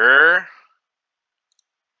 Sure.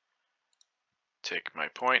 Take my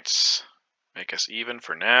points. Make us even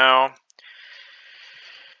for now.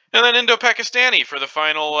 And then Indo-Pakistani for the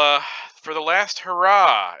final, for the last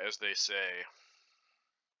hurrah, as they say.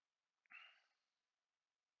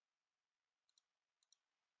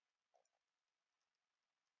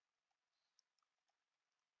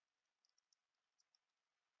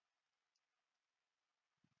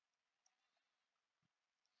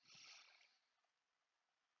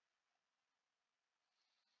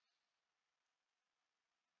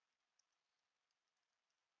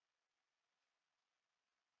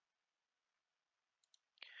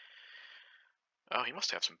 Oh, he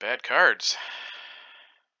must have some bad cards.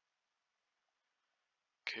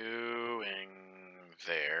 Cooing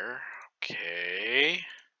there. Okay.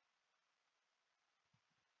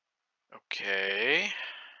 Okay.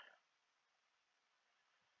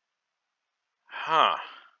 Huh.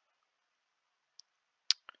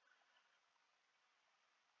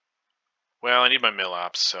 Well, I need my mill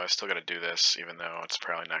ops, so I still gotta do this, even though it's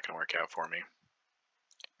probably not gonna work out for me.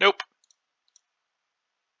 Nope.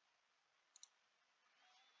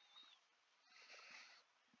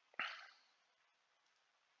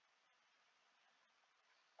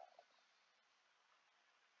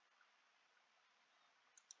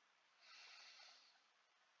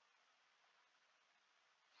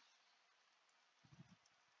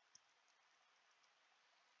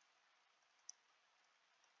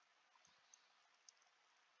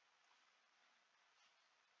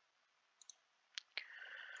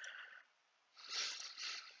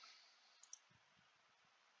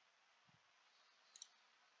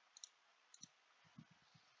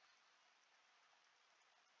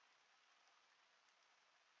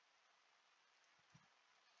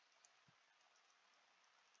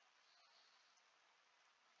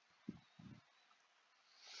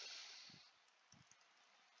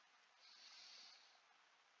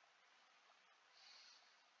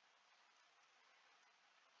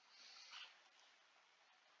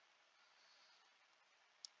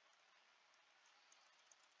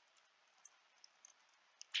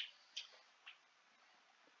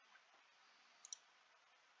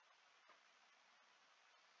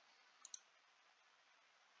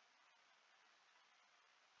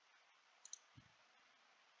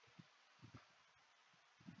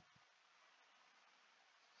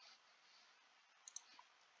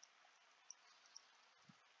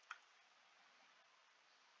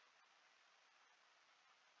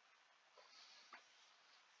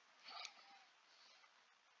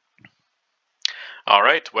 All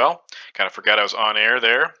right. Well, kind of forgot I was on air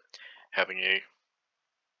there, having a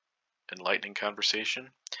enlightening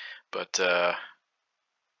conversation. But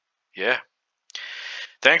yeah.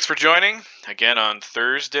 Thanks for joining. Again on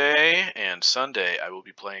Thursday and Sunday, I will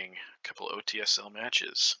be playing a couple OTSL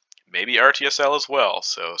matches. Maybe RTSL as well.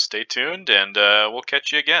 So stay tuned, and we'll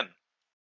catch you again.